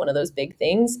yourself is one of those big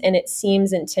things. And it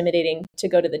seems intimidating to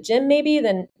go to the gym maybe,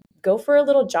 then go for a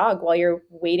little jog while you're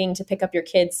waiting to pick up your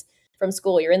kids from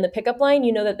school. You're in the pickup line,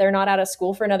 you know that they're not out of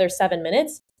school for another 7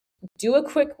 minutes. Do a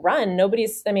quick run.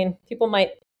 People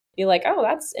might be like, oh,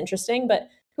 that's interesting, but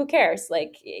who cares?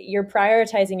 Like you're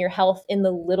prioritizing your health in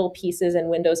the little pieces and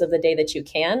windows of the day that you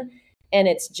can. And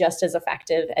it's just as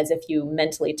effective as if you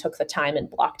mentally took the time and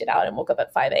blocked it out and woke up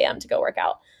at 5 a.m. to go work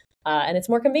out. And it's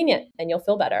more convenient and you'll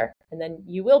feel better. And then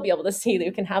you will be able to see that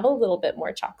you can have a little bit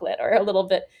more chocolate or a little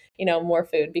bit, more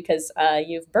food because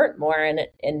you've burnt more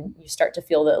and you start to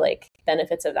feel the like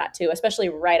benefits of that too, especially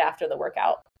right after the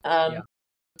workout.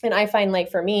 And I find like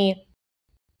for me,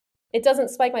 it doesn't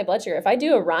spike my blood sugar. If I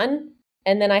do a run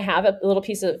and then I have a little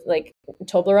piece of like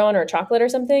Toblerone or chocolate or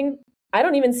something, I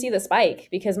don't even see the spike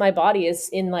because my body is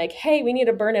in like, hey, we need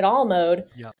to burn it all mode,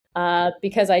 Yeah.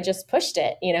 because I just pushed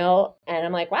it, and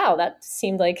I'm like, wow, that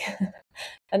seemed like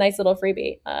a nice little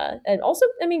freebie. And also,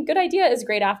 I mean, good idea is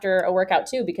great after a workout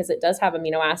too, because it does have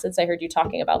amino acids. I heard you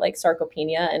talking about like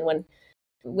sarcopenia, and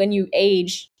when you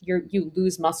age, you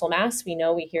lose muscle mass.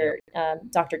 We hear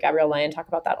Dr. Gabrielle Lyon talk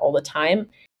about that all the time,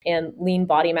 and lean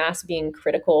body mass being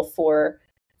critical for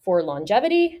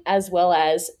longevity as well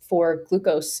as for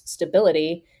glucose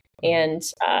stability. And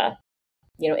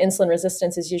insulin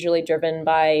resistance is usually driven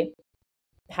by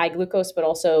high glucose, but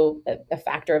also a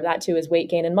factor of that too is weight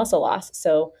gain and muscle loss.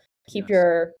 So keep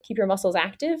Yes. keep your muscles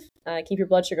active, keep your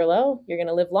blood sugar low. You're going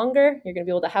to live longer. You're going to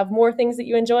be able to have more things that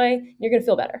you enjoy. You're going to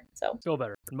feel better. So Feel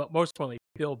better. Most importantly,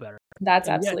 feel better. that's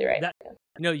And absolutely right.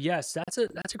 Yes, that's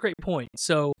a great point.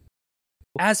 So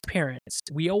as parents,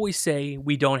 we always say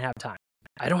we don't have time.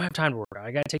 I don't have time to work out.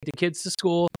 I got to take the kids to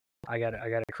school. I got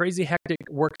a crazy hectic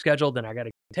work schedule. Then I got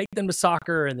to take them to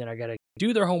soccer, and then I got to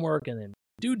do their homework, and then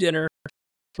do dinner.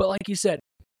 But like you said,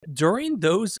 during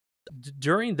those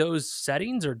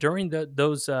settings, or during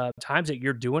those times that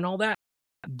you're doing all that,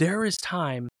 there is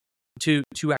time to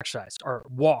exercise or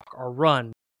walk or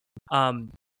run. I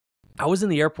was in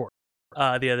the airport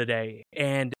the other day,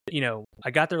 and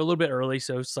I got there a little bit early,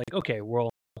 so it's like, okay, we're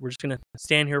just gonna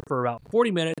stand here for about 40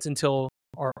 minutes until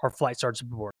our flight starts to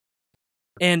board.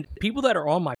 And people that are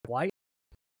on my flight,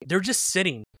 they're just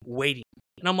sitting waiting,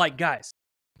 and I'm like, guys,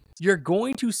 you're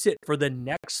going to sit for the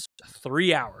next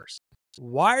 3 hours.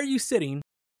 Why are you sitting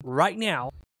right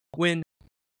now when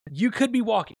you could be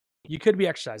walking? You could be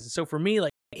exercising. So for me,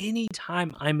 like,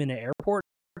 anytime I'm in an airport,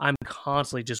 I'm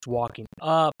constantly just walking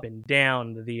up and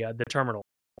down the terminal.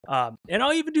 And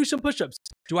I'll even do some push-ups.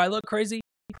 Do I look crazy?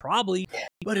 Probably,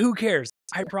 but who cares?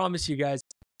 I promise you guys,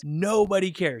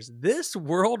 nobody cares. This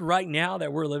world right now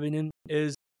that we're living in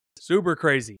is super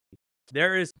crazy.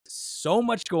 There is so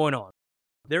much going on.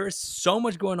 There is so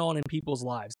much going on in people's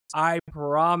lives. I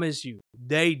promise you,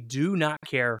 they do not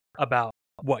care about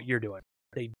what you're doing.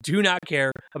 They do not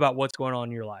care about what's going on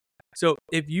in your life. So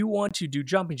if you want to do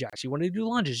jumping jacks, you want to do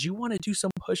lunges, you want to do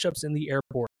some push-ups in the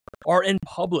airport or in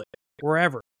public,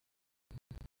 wherever,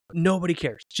 nobody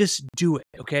cares. Just do it,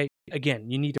 okay? Again,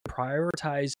 you need to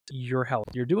prioritize your health.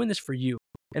 You're doing this for you.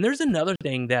 And there's another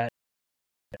thing that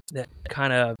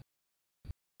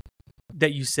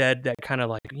you said that kind of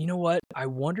like, you know what? I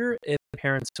wonder if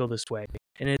parents feel this way.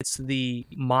 And it's the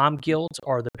mom guilt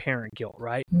or the parent guilt,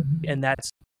 right? Mm-hmm. And that's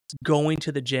going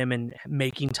to the gym and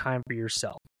making time for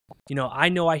yourself. I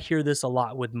know I hear this a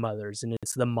lot with mothers, and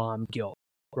it's the mom guilt,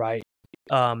 right?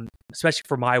 Especially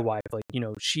for my wife, like,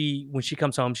 when she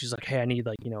comes home, she's like, hey, I need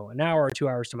like, an hour or 2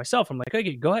 hours to myself. I'm like,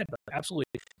 okay, go ahead. Absolutely.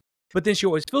 But then she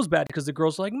always feels bad because the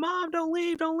girl's like, Mom, don't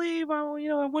leave. I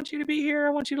want you to be here. I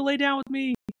want you to lay down with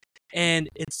me. And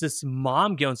it's this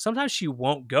mom guilt. And sometimes she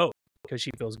won't go because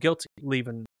she feels guilty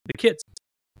leaving the kids.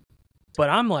 But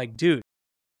I'm like, dude,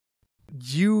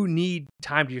 you need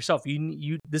time to yourself.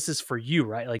 You this is for you,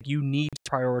 right? Like, you need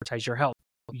to prioritize your health.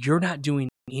 You're not doing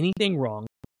anything wrong.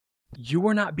 You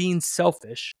are not being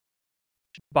selfish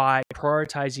by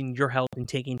prioritizing your health and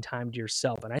taking time to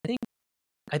yourself. And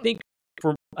I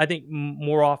think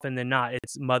more often than not,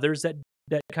 it's mothers that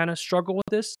kind of struggle with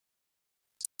this.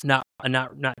 Not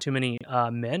too many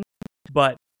men,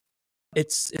 but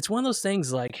it's one of those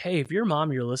things like, hey, if you're a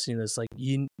mom, you're listening to this, like,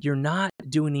 you're not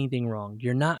doing anything wrong.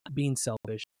 You're not being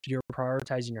selfish. You're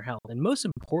prioritizing your health. And most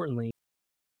importantly,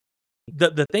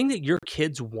 the thing that your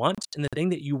kids want and the thing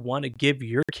that you want to give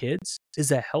your kids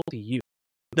is a healthy you,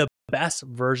 the best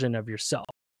version of yourself.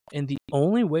 And the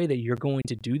only way that you're going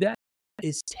to do that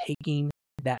is taking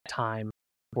that time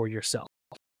for yourself,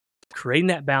 creating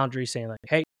that boundary, saying like,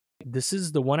 hey, this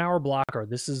is the 1 hour block, or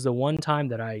this is the one time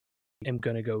that I am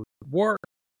going to go work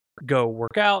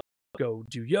out, go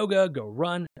do yoga, go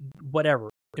run, whatever,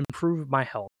 improve my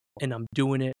health. And I'm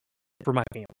doing it for my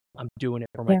family. I'm doing it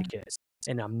for my kids,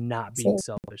 and I'm not being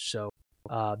selfish. So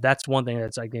that's one thing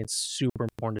that's, I think, it's super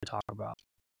important to talk about.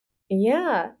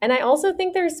 Yeah. And I also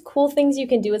think there's cool things you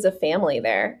can do as a family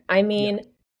there. I mean,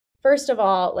 first of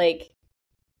all, like,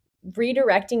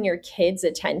 redirecting your kids'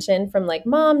 attention from like,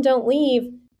 Mom, don't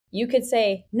leave. You could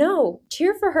say, no,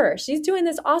 cheer for her. She's doing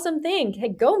this awesome thing. Hey,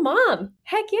 go, Mom.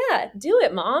 Heck yeah, do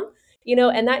it, Mom.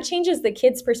 And that changes the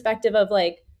kid's perspective of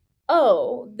like,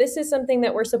 oh, this is something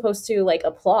that we're supposed to like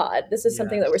applaud. This is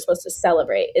something that we're supposed to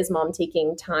celebrate, is Mom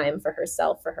taking time for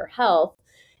herself, for her health.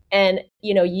 And,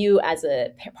 you as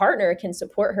a partner can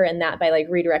support her in that by like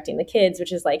redirecting the kids,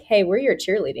 which is like, hey, we're your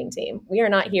cheerleading team. We are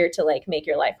not here to like make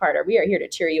your life harder. We are here to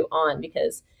cheer you on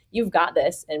because you've got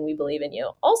this and we believe in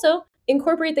you. Also,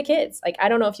 incorporate the kids. Like, I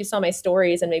don't know if you saw my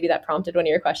stories and maybe that prompted one of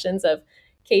your questions of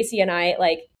Casey and I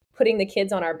like putting the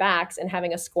kids on our backs and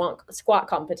having a squat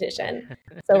competition.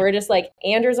 So we're just like,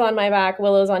 Andrew's on my back,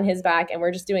 Willow's on his back, and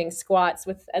we're just doing squats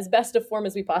with as best of form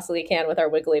as we possibly can with our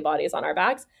wiggly bodies on our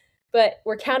backs. But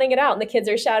we're counting it out and the kids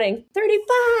are shouting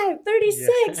 35,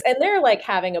 36, and they're like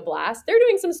having a blast. They're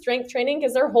doing some strength training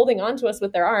because they're holding on to us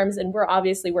with their arms, and we're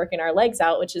obviously working our legs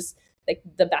out, which is like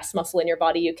the best muscle in your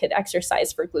body you could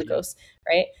exercise for glucose,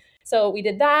 right? So we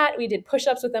did that. We did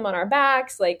push-ups with them on our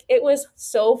backs. Like, it was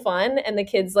so fun, and the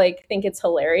kids like think it's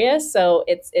hilarious. So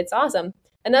it's awesome.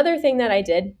 Another thing that I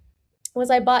did was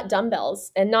I bought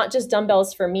dumbbells, and not just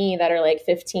dumbbells for me that are like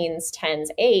 15s, 10s,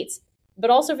 8s, but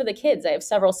also for the kids. I have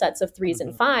several sets of 3s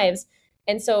and 5s.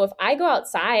 And so if I go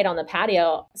outside on the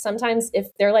patio, sometimes if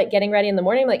they're like getting ready in the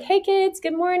morning, I'm like, hey kids,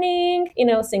 good morning,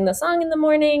 sing the song in the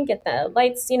morning, get the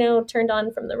lights, turned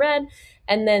on from the red.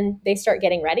 And then they start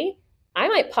getting ready. I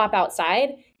might pop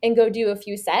outside and go do a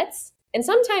few sets. And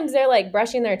sometimes they're like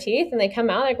brushing their teeth and they come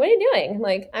out like, what are you doing? I'm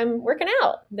like, I'm working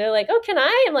out. They're like, oh, can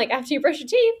I? I'm like, after you brush your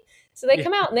teeth. So they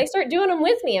come out and they start doing them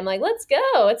with me. I'm like, let's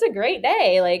go. It's a great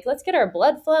day. Like, let's get our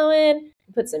blood flowing,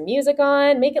 put some music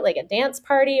on, make it like a dance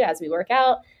party as we work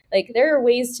out. Like, there are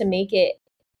ways to make it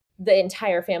the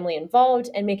entire family involved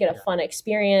and make it a fun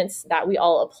experience that we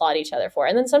all applaud each other for.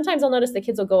 And then sometimes I'll notice the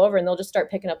kids will go over and they'll just start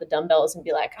picking up the dumbbells and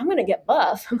be like, I'm going to get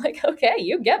buff. I'm like, okay,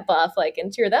 you get buff, like,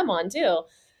 and cheer them on too.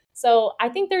 So I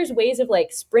think there's ways of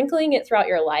like sprinkling it throughout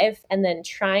your life and then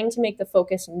trying to make the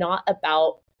focus not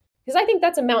about, because I think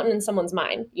that's a mountain in someone's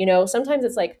mind. Sometimes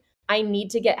it's like, I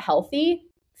need to get healthy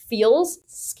feels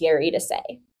scary to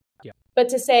say. Yeah. But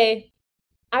to say,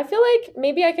 I feel like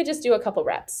maybe I could just do a couple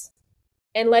reps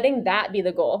and letting that be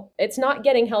the goal. It's not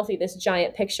getting healthy, this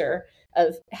giant picture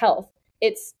of health.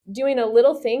 It's doing a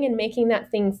little thing and making that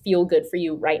thing feel good for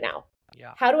you right now.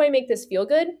 Yeah. How do I make this feel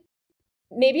good?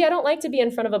 Maybe I don't like to be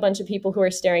in front of a bunch of people who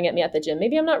are staring at me at the gym.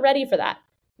 Maybe I'm not ready for that.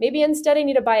 Maybe instead I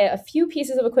need to buy a few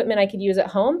pieces of equipment I could use at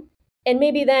home. And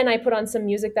maybe then I put on some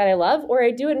music that I love, or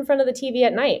I do it in front of the TV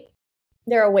at night.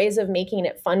 There are ways of making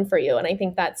it fun for you. And I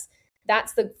think that's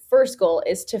the first goal,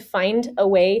 is to find a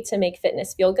way to make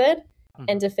fitness feel good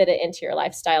and to fit it into your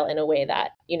lifestyle in a way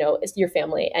that, is your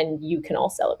family and you can all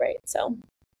celebrate. So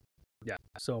yeah,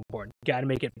 so important. Got to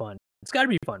make it fun. It's got to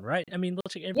be fun, right? I mean,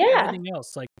 let's check everything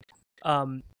else. Like, I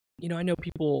know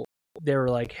people, they were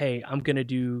like, hey, I'm going to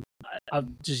do, I'll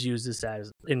just use this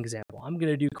as an example. I'm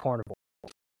going to do carnivore.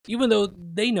 Even though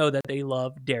they know that they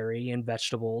love dairy and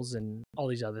vegetables and all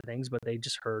these other things, but they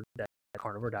just heard that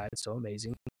carnivore diet is so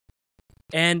amazing.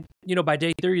 And, by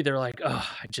day 3, they're like, oh,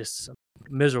 I'm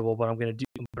miserable, but I'm going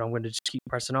to just keep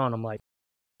pressing on. I'm like,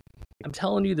 I'm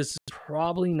telling you, this is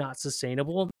probably not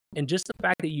sustainable. And just the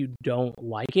fact that you don't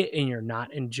like it and you're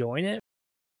not enjoying it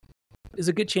is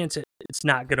a good chance that it's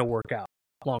not going to work out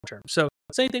long term. So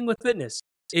same thing with fitness.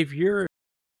 If you're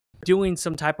doing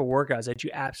some type of workouts that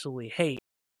you absolutely hate,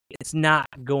 it's not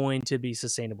going to be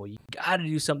sustainable. You got to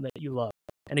do something that you love.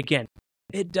 And again,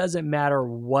 it doesn't matter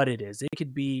what it is. It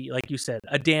could be, like you said,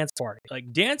 a dance party,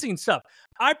 like dancing stuff.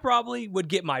 I probably would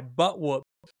get my butt whooped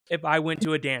if I went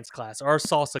to a dance class or a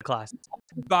salsa class.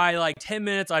 By like 10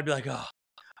 minutes, I'd be like, oh,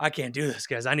 I can't do this,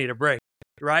 guys. I need a break,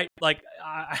 right? Like,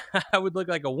 I would look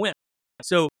like a wimp.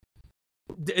 So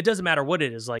it doesn't matter what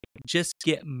it is. Like, just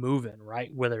get moving, right?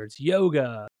 Whether it's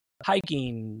yoga,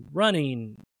 hiking,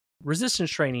 running, resistance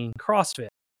training, CrossFit,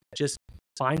 just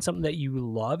find something that you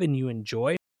love and you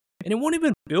enjoy. And it won't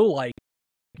even feel like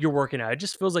you're working out. It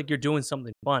just feels like you're doing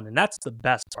something fun. And that's the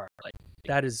best part. Like,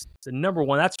 that is the number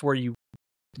one. That's where you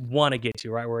want to get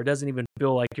to, right? Where it doesn't even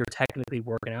feel like you're technically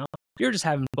working out. You're just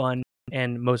having fun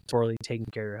and most importantly, taking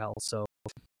care of your health. So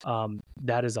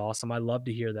that is awesome. I love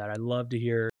to hear that. I love to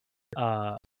hear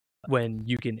when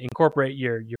you can incorporate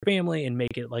your family and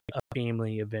make it like a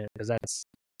family event, because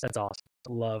that's awesome.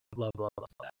 Love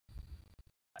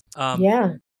that.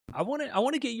 Yeah. I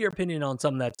want to get your opinion on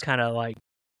something that's kind of like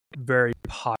very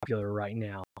popular right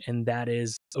now, and that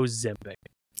is Ozempic.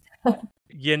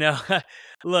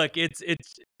 Look, it's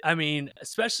I mean,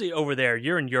 especially over there,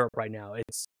 you're in Europe right now.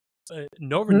 It's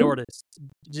Novo Nordisk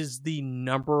is the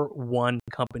number one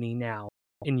company now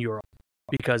in Europe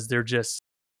because they're just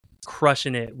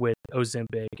crushing it with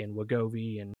Ozempic and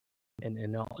Wegovy and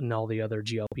all the other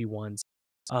GLP-1s.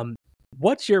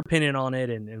 What's your opinion on it,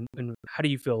 and how do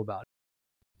you feel about it?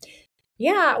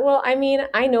 Yeah, well, I mean,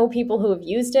 I know people who have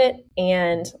used it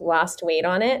and lost weight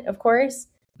on it, of course.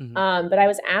 But I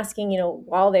was asking,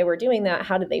 while they were doing that,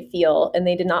 how did they feel? And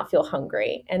they did not feel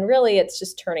hungry. And really, it's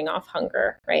just turning off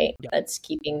hunger, right? Yep. That's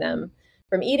keeping them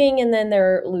from eating, and then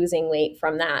they're losing weight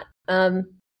from that.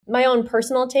 my own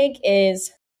personal take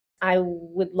is I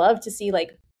would love to see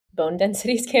like bone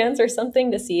density scans or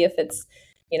something to see if it's,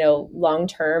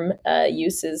 long-term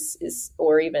use is,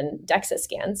 or even DEXA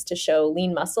scans to show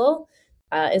lean muscle.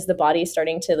 Is the body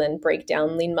starting to then break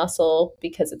down lean muscle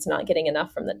because it's not getting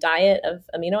enough from the diet of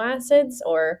amino acids,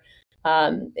 or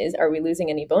are we losing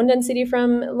any bone density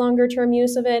from longer term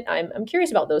use of it? I'm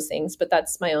curious about those things, but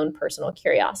that's my own personal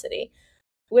curiosity.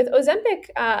 With Ozempic,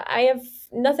 I have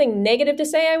nothing negative to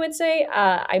say. I would say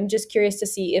I'm just curious to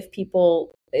see if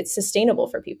it's sustainable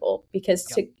for people, because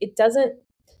it doesn't.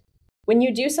 When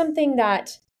you do something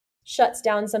that shuts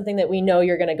down something that we know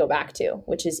you're going to go back to,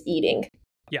 which is eating,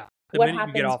 Yeah. what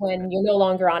happens when you're no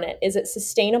longer on it? Is it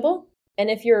sustainable? And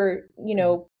if you're,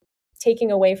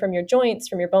 taking away from your joints,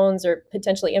 from your bones, or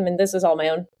potentially, this is all my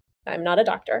own, I'm not a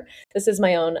doctor. This is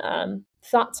my own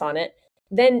thoughts on it.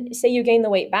 Then say you gain the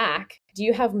weight back. Do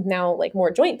you have now like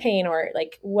more joint pain, or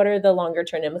like what are the longer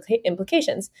term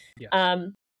implications? Yes.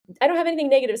 I don't have anything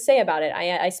negative to say about it.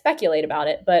 I speculate about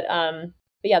it, but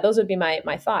yeah, those would be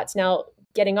my thoughts. Now,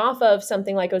 getting off of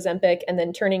something like Ozempic and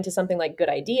then turning to something like Good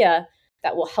Idea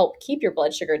that will help keep your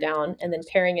blood sugar down, and then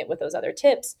pairing it with those other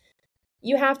tips,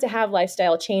 you have to have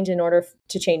lifestyle change in order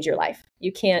to change your life.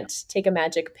 You can't take a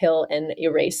magic pill and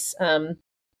erase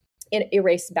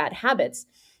bad habits.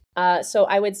 So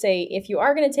I would say if you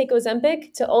are going to take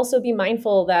Ozempic, to also be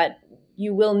mindful that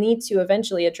you will need to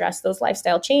eventually address those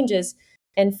lifestyle changes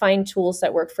and find tools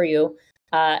that work for you,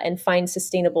 and find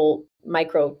sustainable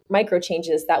micro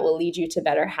changes that will lead you to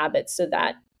better habits so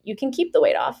that you can keep the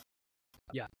weight off.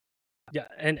 Yeah.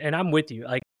 And I'm with you.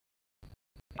 Like,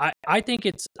 I think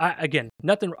it's, again,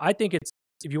 nothing. I think it's,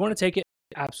 if you want to take it,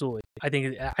 absolutely. I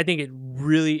think it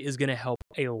really is going to help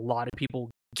a lot of people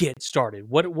get started.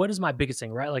 What is my biggest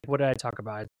thing, right? Like, what did I talk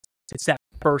about? It's that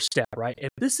first step, right? If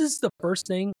this is the first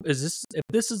thing, if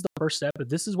this is the first step, if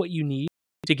this is what you need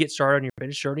to get started on your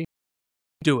fitness journey,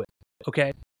 do it.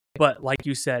 Okay. But like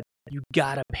you said, you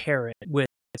got to pair it with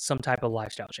some type of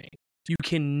lifestyle change. You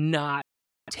cannot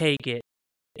take it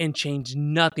and change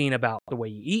nothing about the way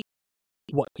you eat,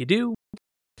 what you do.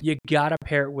 You got to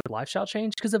pair it with lifestyle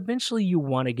change, because eventually you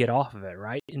want to get off of it,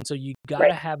 right? And so you got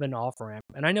to have an off ramp.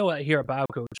 And I know here at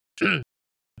BioCoach,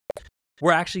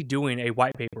 we're actually doing a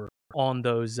white paper on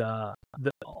those, on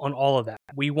all of that.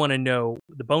 We want to know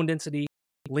the bone density,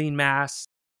 lean mass,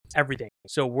 everything.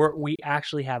 So we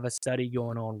actually have a study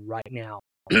going on right now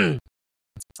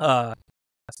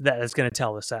that's going to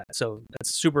tell us that. So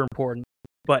that's super important.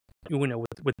 But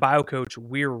with BioCoach,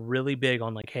 we're really big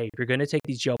on like, hey, if you're going to take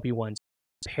these GLP-1s,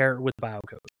 pair it with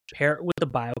BioCoach. Pair it with the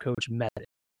BioCoach method,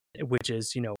 which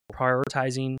is,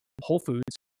 prioritizing whole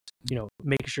foods,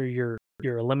 making sure you're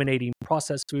eliminating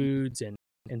processed foods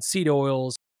and seed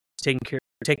oils,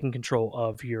 taking control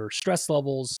of your stress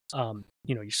levels,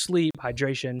 your sleep,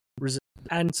 hydration,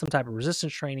 and some type of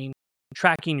resistance training,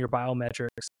 tracking your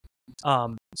biometrics.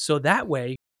 So that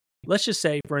way, let's just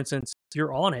say, for instance,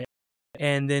 you're on it,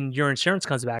 and then your insurance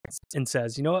comes back and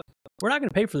says, you know what, we're not going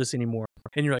to pay for this anymore.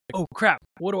 And you're like, oh crap,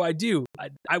 what do I do?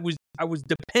 I was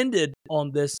dependent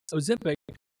on this Ozempic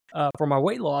for my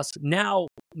weight loss. Now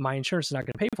my insurance is not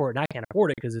going to pay for it, and I can't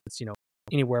afford it because it's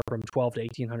anywhere from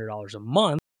 $1,200 to $1,800 a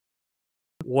month.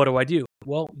 What do I do?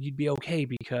 Well, you'd be okay,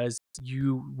 because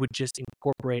you would just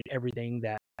incorporate everything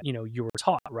that you were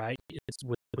taught, right? It's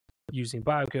with using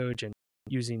BioCoach and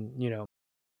using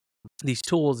these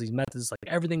tools, these methods, like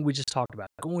everything we just talked about.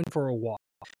 Going for a walk,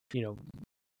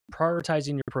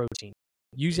 prioritizing your protein,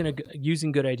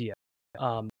 using Good Idea,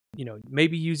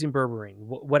 maybe using berberine,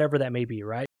 whatever that may be,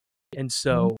 right? And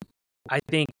so I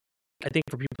think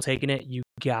for people taking it, you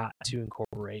got to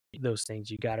incorporate those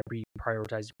things. You got to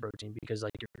prioritize your protein, because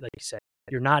like you said,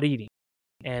 you're not eating,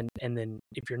 and then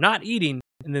if you're not eating,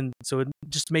 and then so it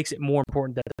just makes it more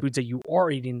important that the foods that you are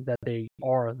eating, that they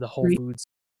are the whole foods,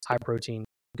 high protein,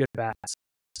 good fats.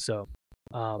 So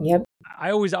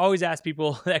I always ask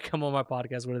people that come on my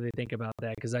podcast, what do they think about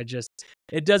that? Because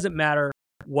it doesn't matter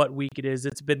what week it is.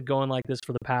 It's been going like this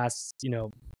for the past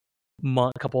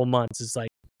couple of months. It's like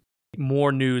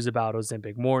more news about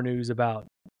Ozempic, more news about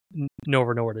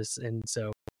Novo Nordisk, and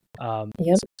so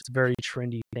it's a very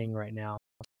trendy thing right now.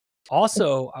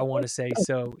 Also, I want to say,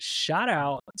 so shout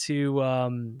out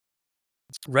to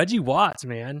Reggie Watts,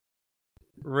 man.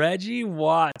 Reggie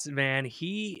Watts, man,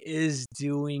 he is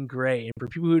doing great. And for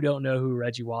people who don't know who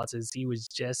Reggie Watts is, he was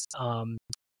just on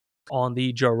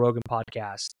the Joe Rogan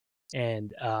podcast,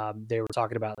 and they were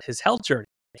talking about his health journey.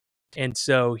 And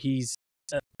so he's,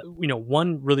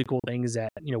 one really cool thing is that,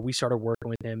 we started working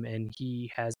with him, and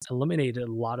he has eliminated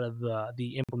a lot of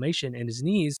the inflammation in his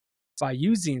knees by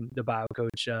using the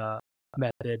BioCoach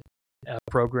method.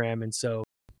 program. And so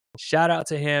shout out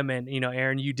to him. And,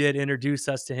 Aaron, you did introduce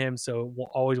us to him. So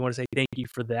we'll always want to say thank you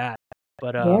for that.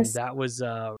 But Yes. that was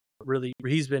really,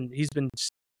 he's been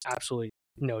just absolutely,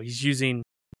 he's using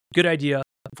Good Idea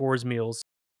for his meals.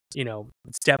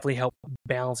 It's definitely helped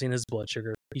balancing his blood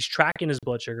sugar. He's tracking his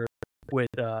blood sugar with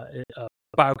a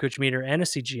BioCoach meter and a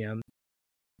CGM.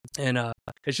 And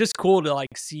it's just cool to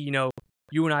see,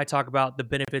 you and I talk about the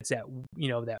benefits that,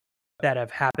 that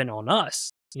have happened on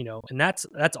us, and that's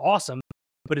awesome.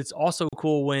 But it's also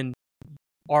cool when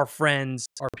our friends,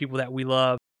 our people that we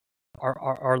love,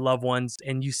 our loved ones,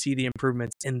 and you see the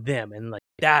improvements in them. And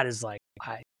that is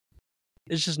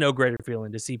it's just no greater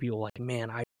feeling to see people man,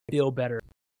 I feel better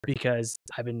because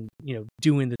I've been,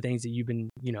 doing the things that you've been,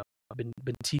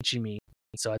 been teaching me.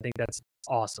 So I think that's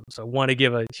awesome. So I want to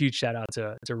give a huge shout out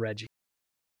to Reggie.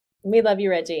 We love you,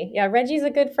 Reggie. Yeah, Reggie's a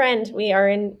good friend. We are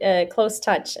in close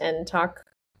touch and talk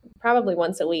probably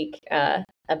once a week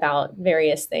about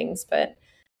various things. But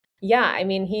yeah, I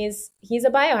mean, he's a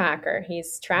biohacker.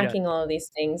 He's tracking all of these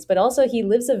things, but also he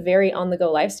lives a very on the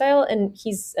go lifestyle, and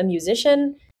he's a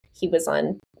musician. He was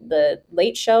on the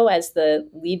Late Show as the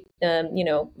lead,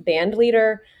 band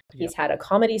leader. He's had a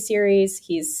comedy series.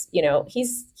 He's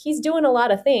doing a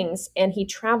lot of things, and he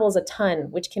travels a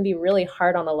ton, which can be really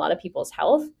hard on a lot of people's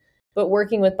health. But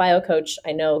working with BioCoach,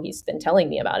 I know he's been telling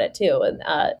me about it too, and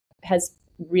has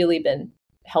really been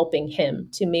helping him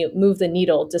to move the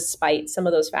needle despite some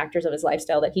of those factors of his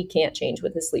lifestyle that he can't change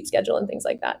with his sleep schedule and things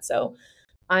like that. So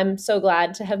I'm so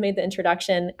glad to have made the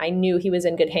introduction. I knew he was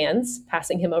in good hands,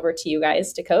 passing him over to you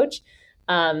guys to coach.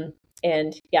 And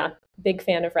yeah, big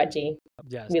fan of Reggie.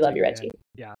 Yes, we love you, Reggie.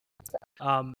 Yeah.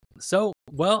 So,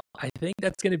 well, I think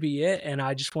that's going to be it. And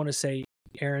I just want to say,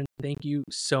 Aaron, thank you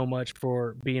so much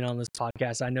for being on this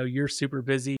podcast. I know you're super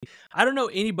busy. I don't know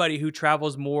anybody who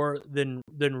travels more than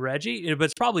Reggie, but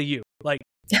it's probably you.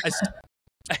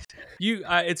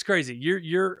 It's crazy.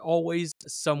 You're always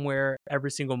somewhere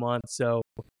every single month. So,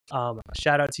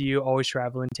 shout out to you, always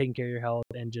traveling, taking care of your health,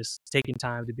 and just taking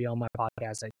time to be on my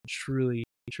podcast. That truly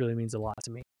means a lot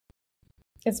to me.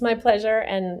 It's my pleasure,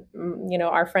 and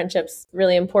our friendship's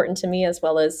really important to me, as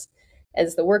well as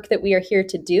the work that we are here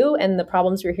to do and the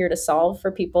problems we're here to solve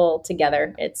for people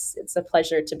together. It's a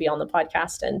pleasure to be on the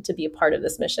podcast and to be a part of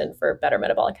this mission for better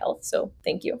metabolic health. So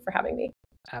thank you for having me.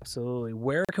 Absolutely.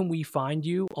 Where can we find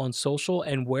you on social,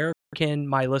 and where can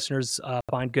my listeners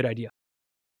find Good Idea?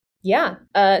 Yeah.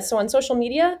 So on social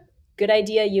media, Good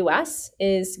Idea US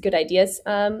is Good Idea's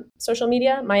social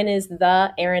media. Mine is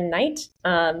the Aaron Knight.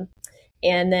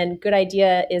 And then Good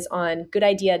Idea is on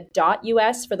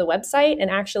goodidea.us for the website. And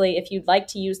actually, if you'd like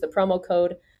to use the promo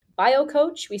code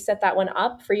BioCoach, we set that one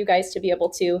up for you guys to be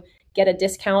able to get a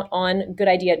discount on Good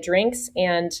Idea drinks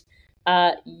and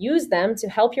use them to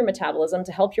help your metabolism,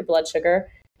 to help your blood sugar,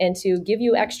 and to give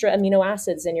you extra amino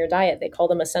acids in your diet. They call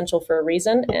them essential for a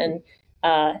reason. And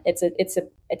it's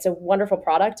a wonderful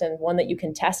product, and one that you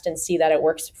can test and see that it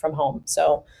works from home.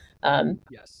 So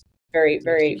yes. Very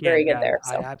good there.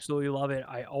 So. I absolutely love it.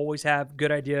 I always have Good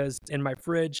Ideas in my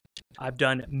fridge. I've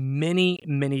done many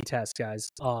tests, guys,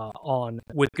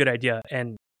 with Good Idea,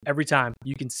 and every time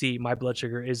you can see my blood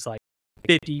sugar is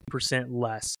 50%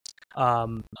 less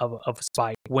of a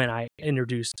spike when I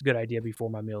introduced Good Idea before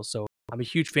my meals. So I'm a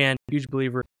huge fan, huge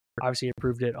believer. Obviously,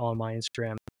 improved it on my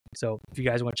Instagram. So if you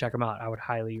guys want to check them out, I would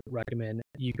highly recommend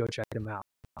you go check them out.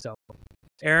 So,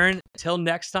 Aaron, till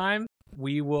next time,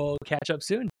 we will catch up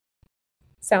soon.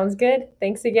 Sounds good.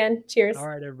 Thanks again. Cheers. All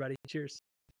right, everybody. Cheers.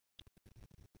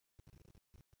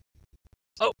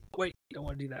 Oh, wait. Don't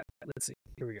want to do that. Let's see.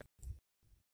 Here we go.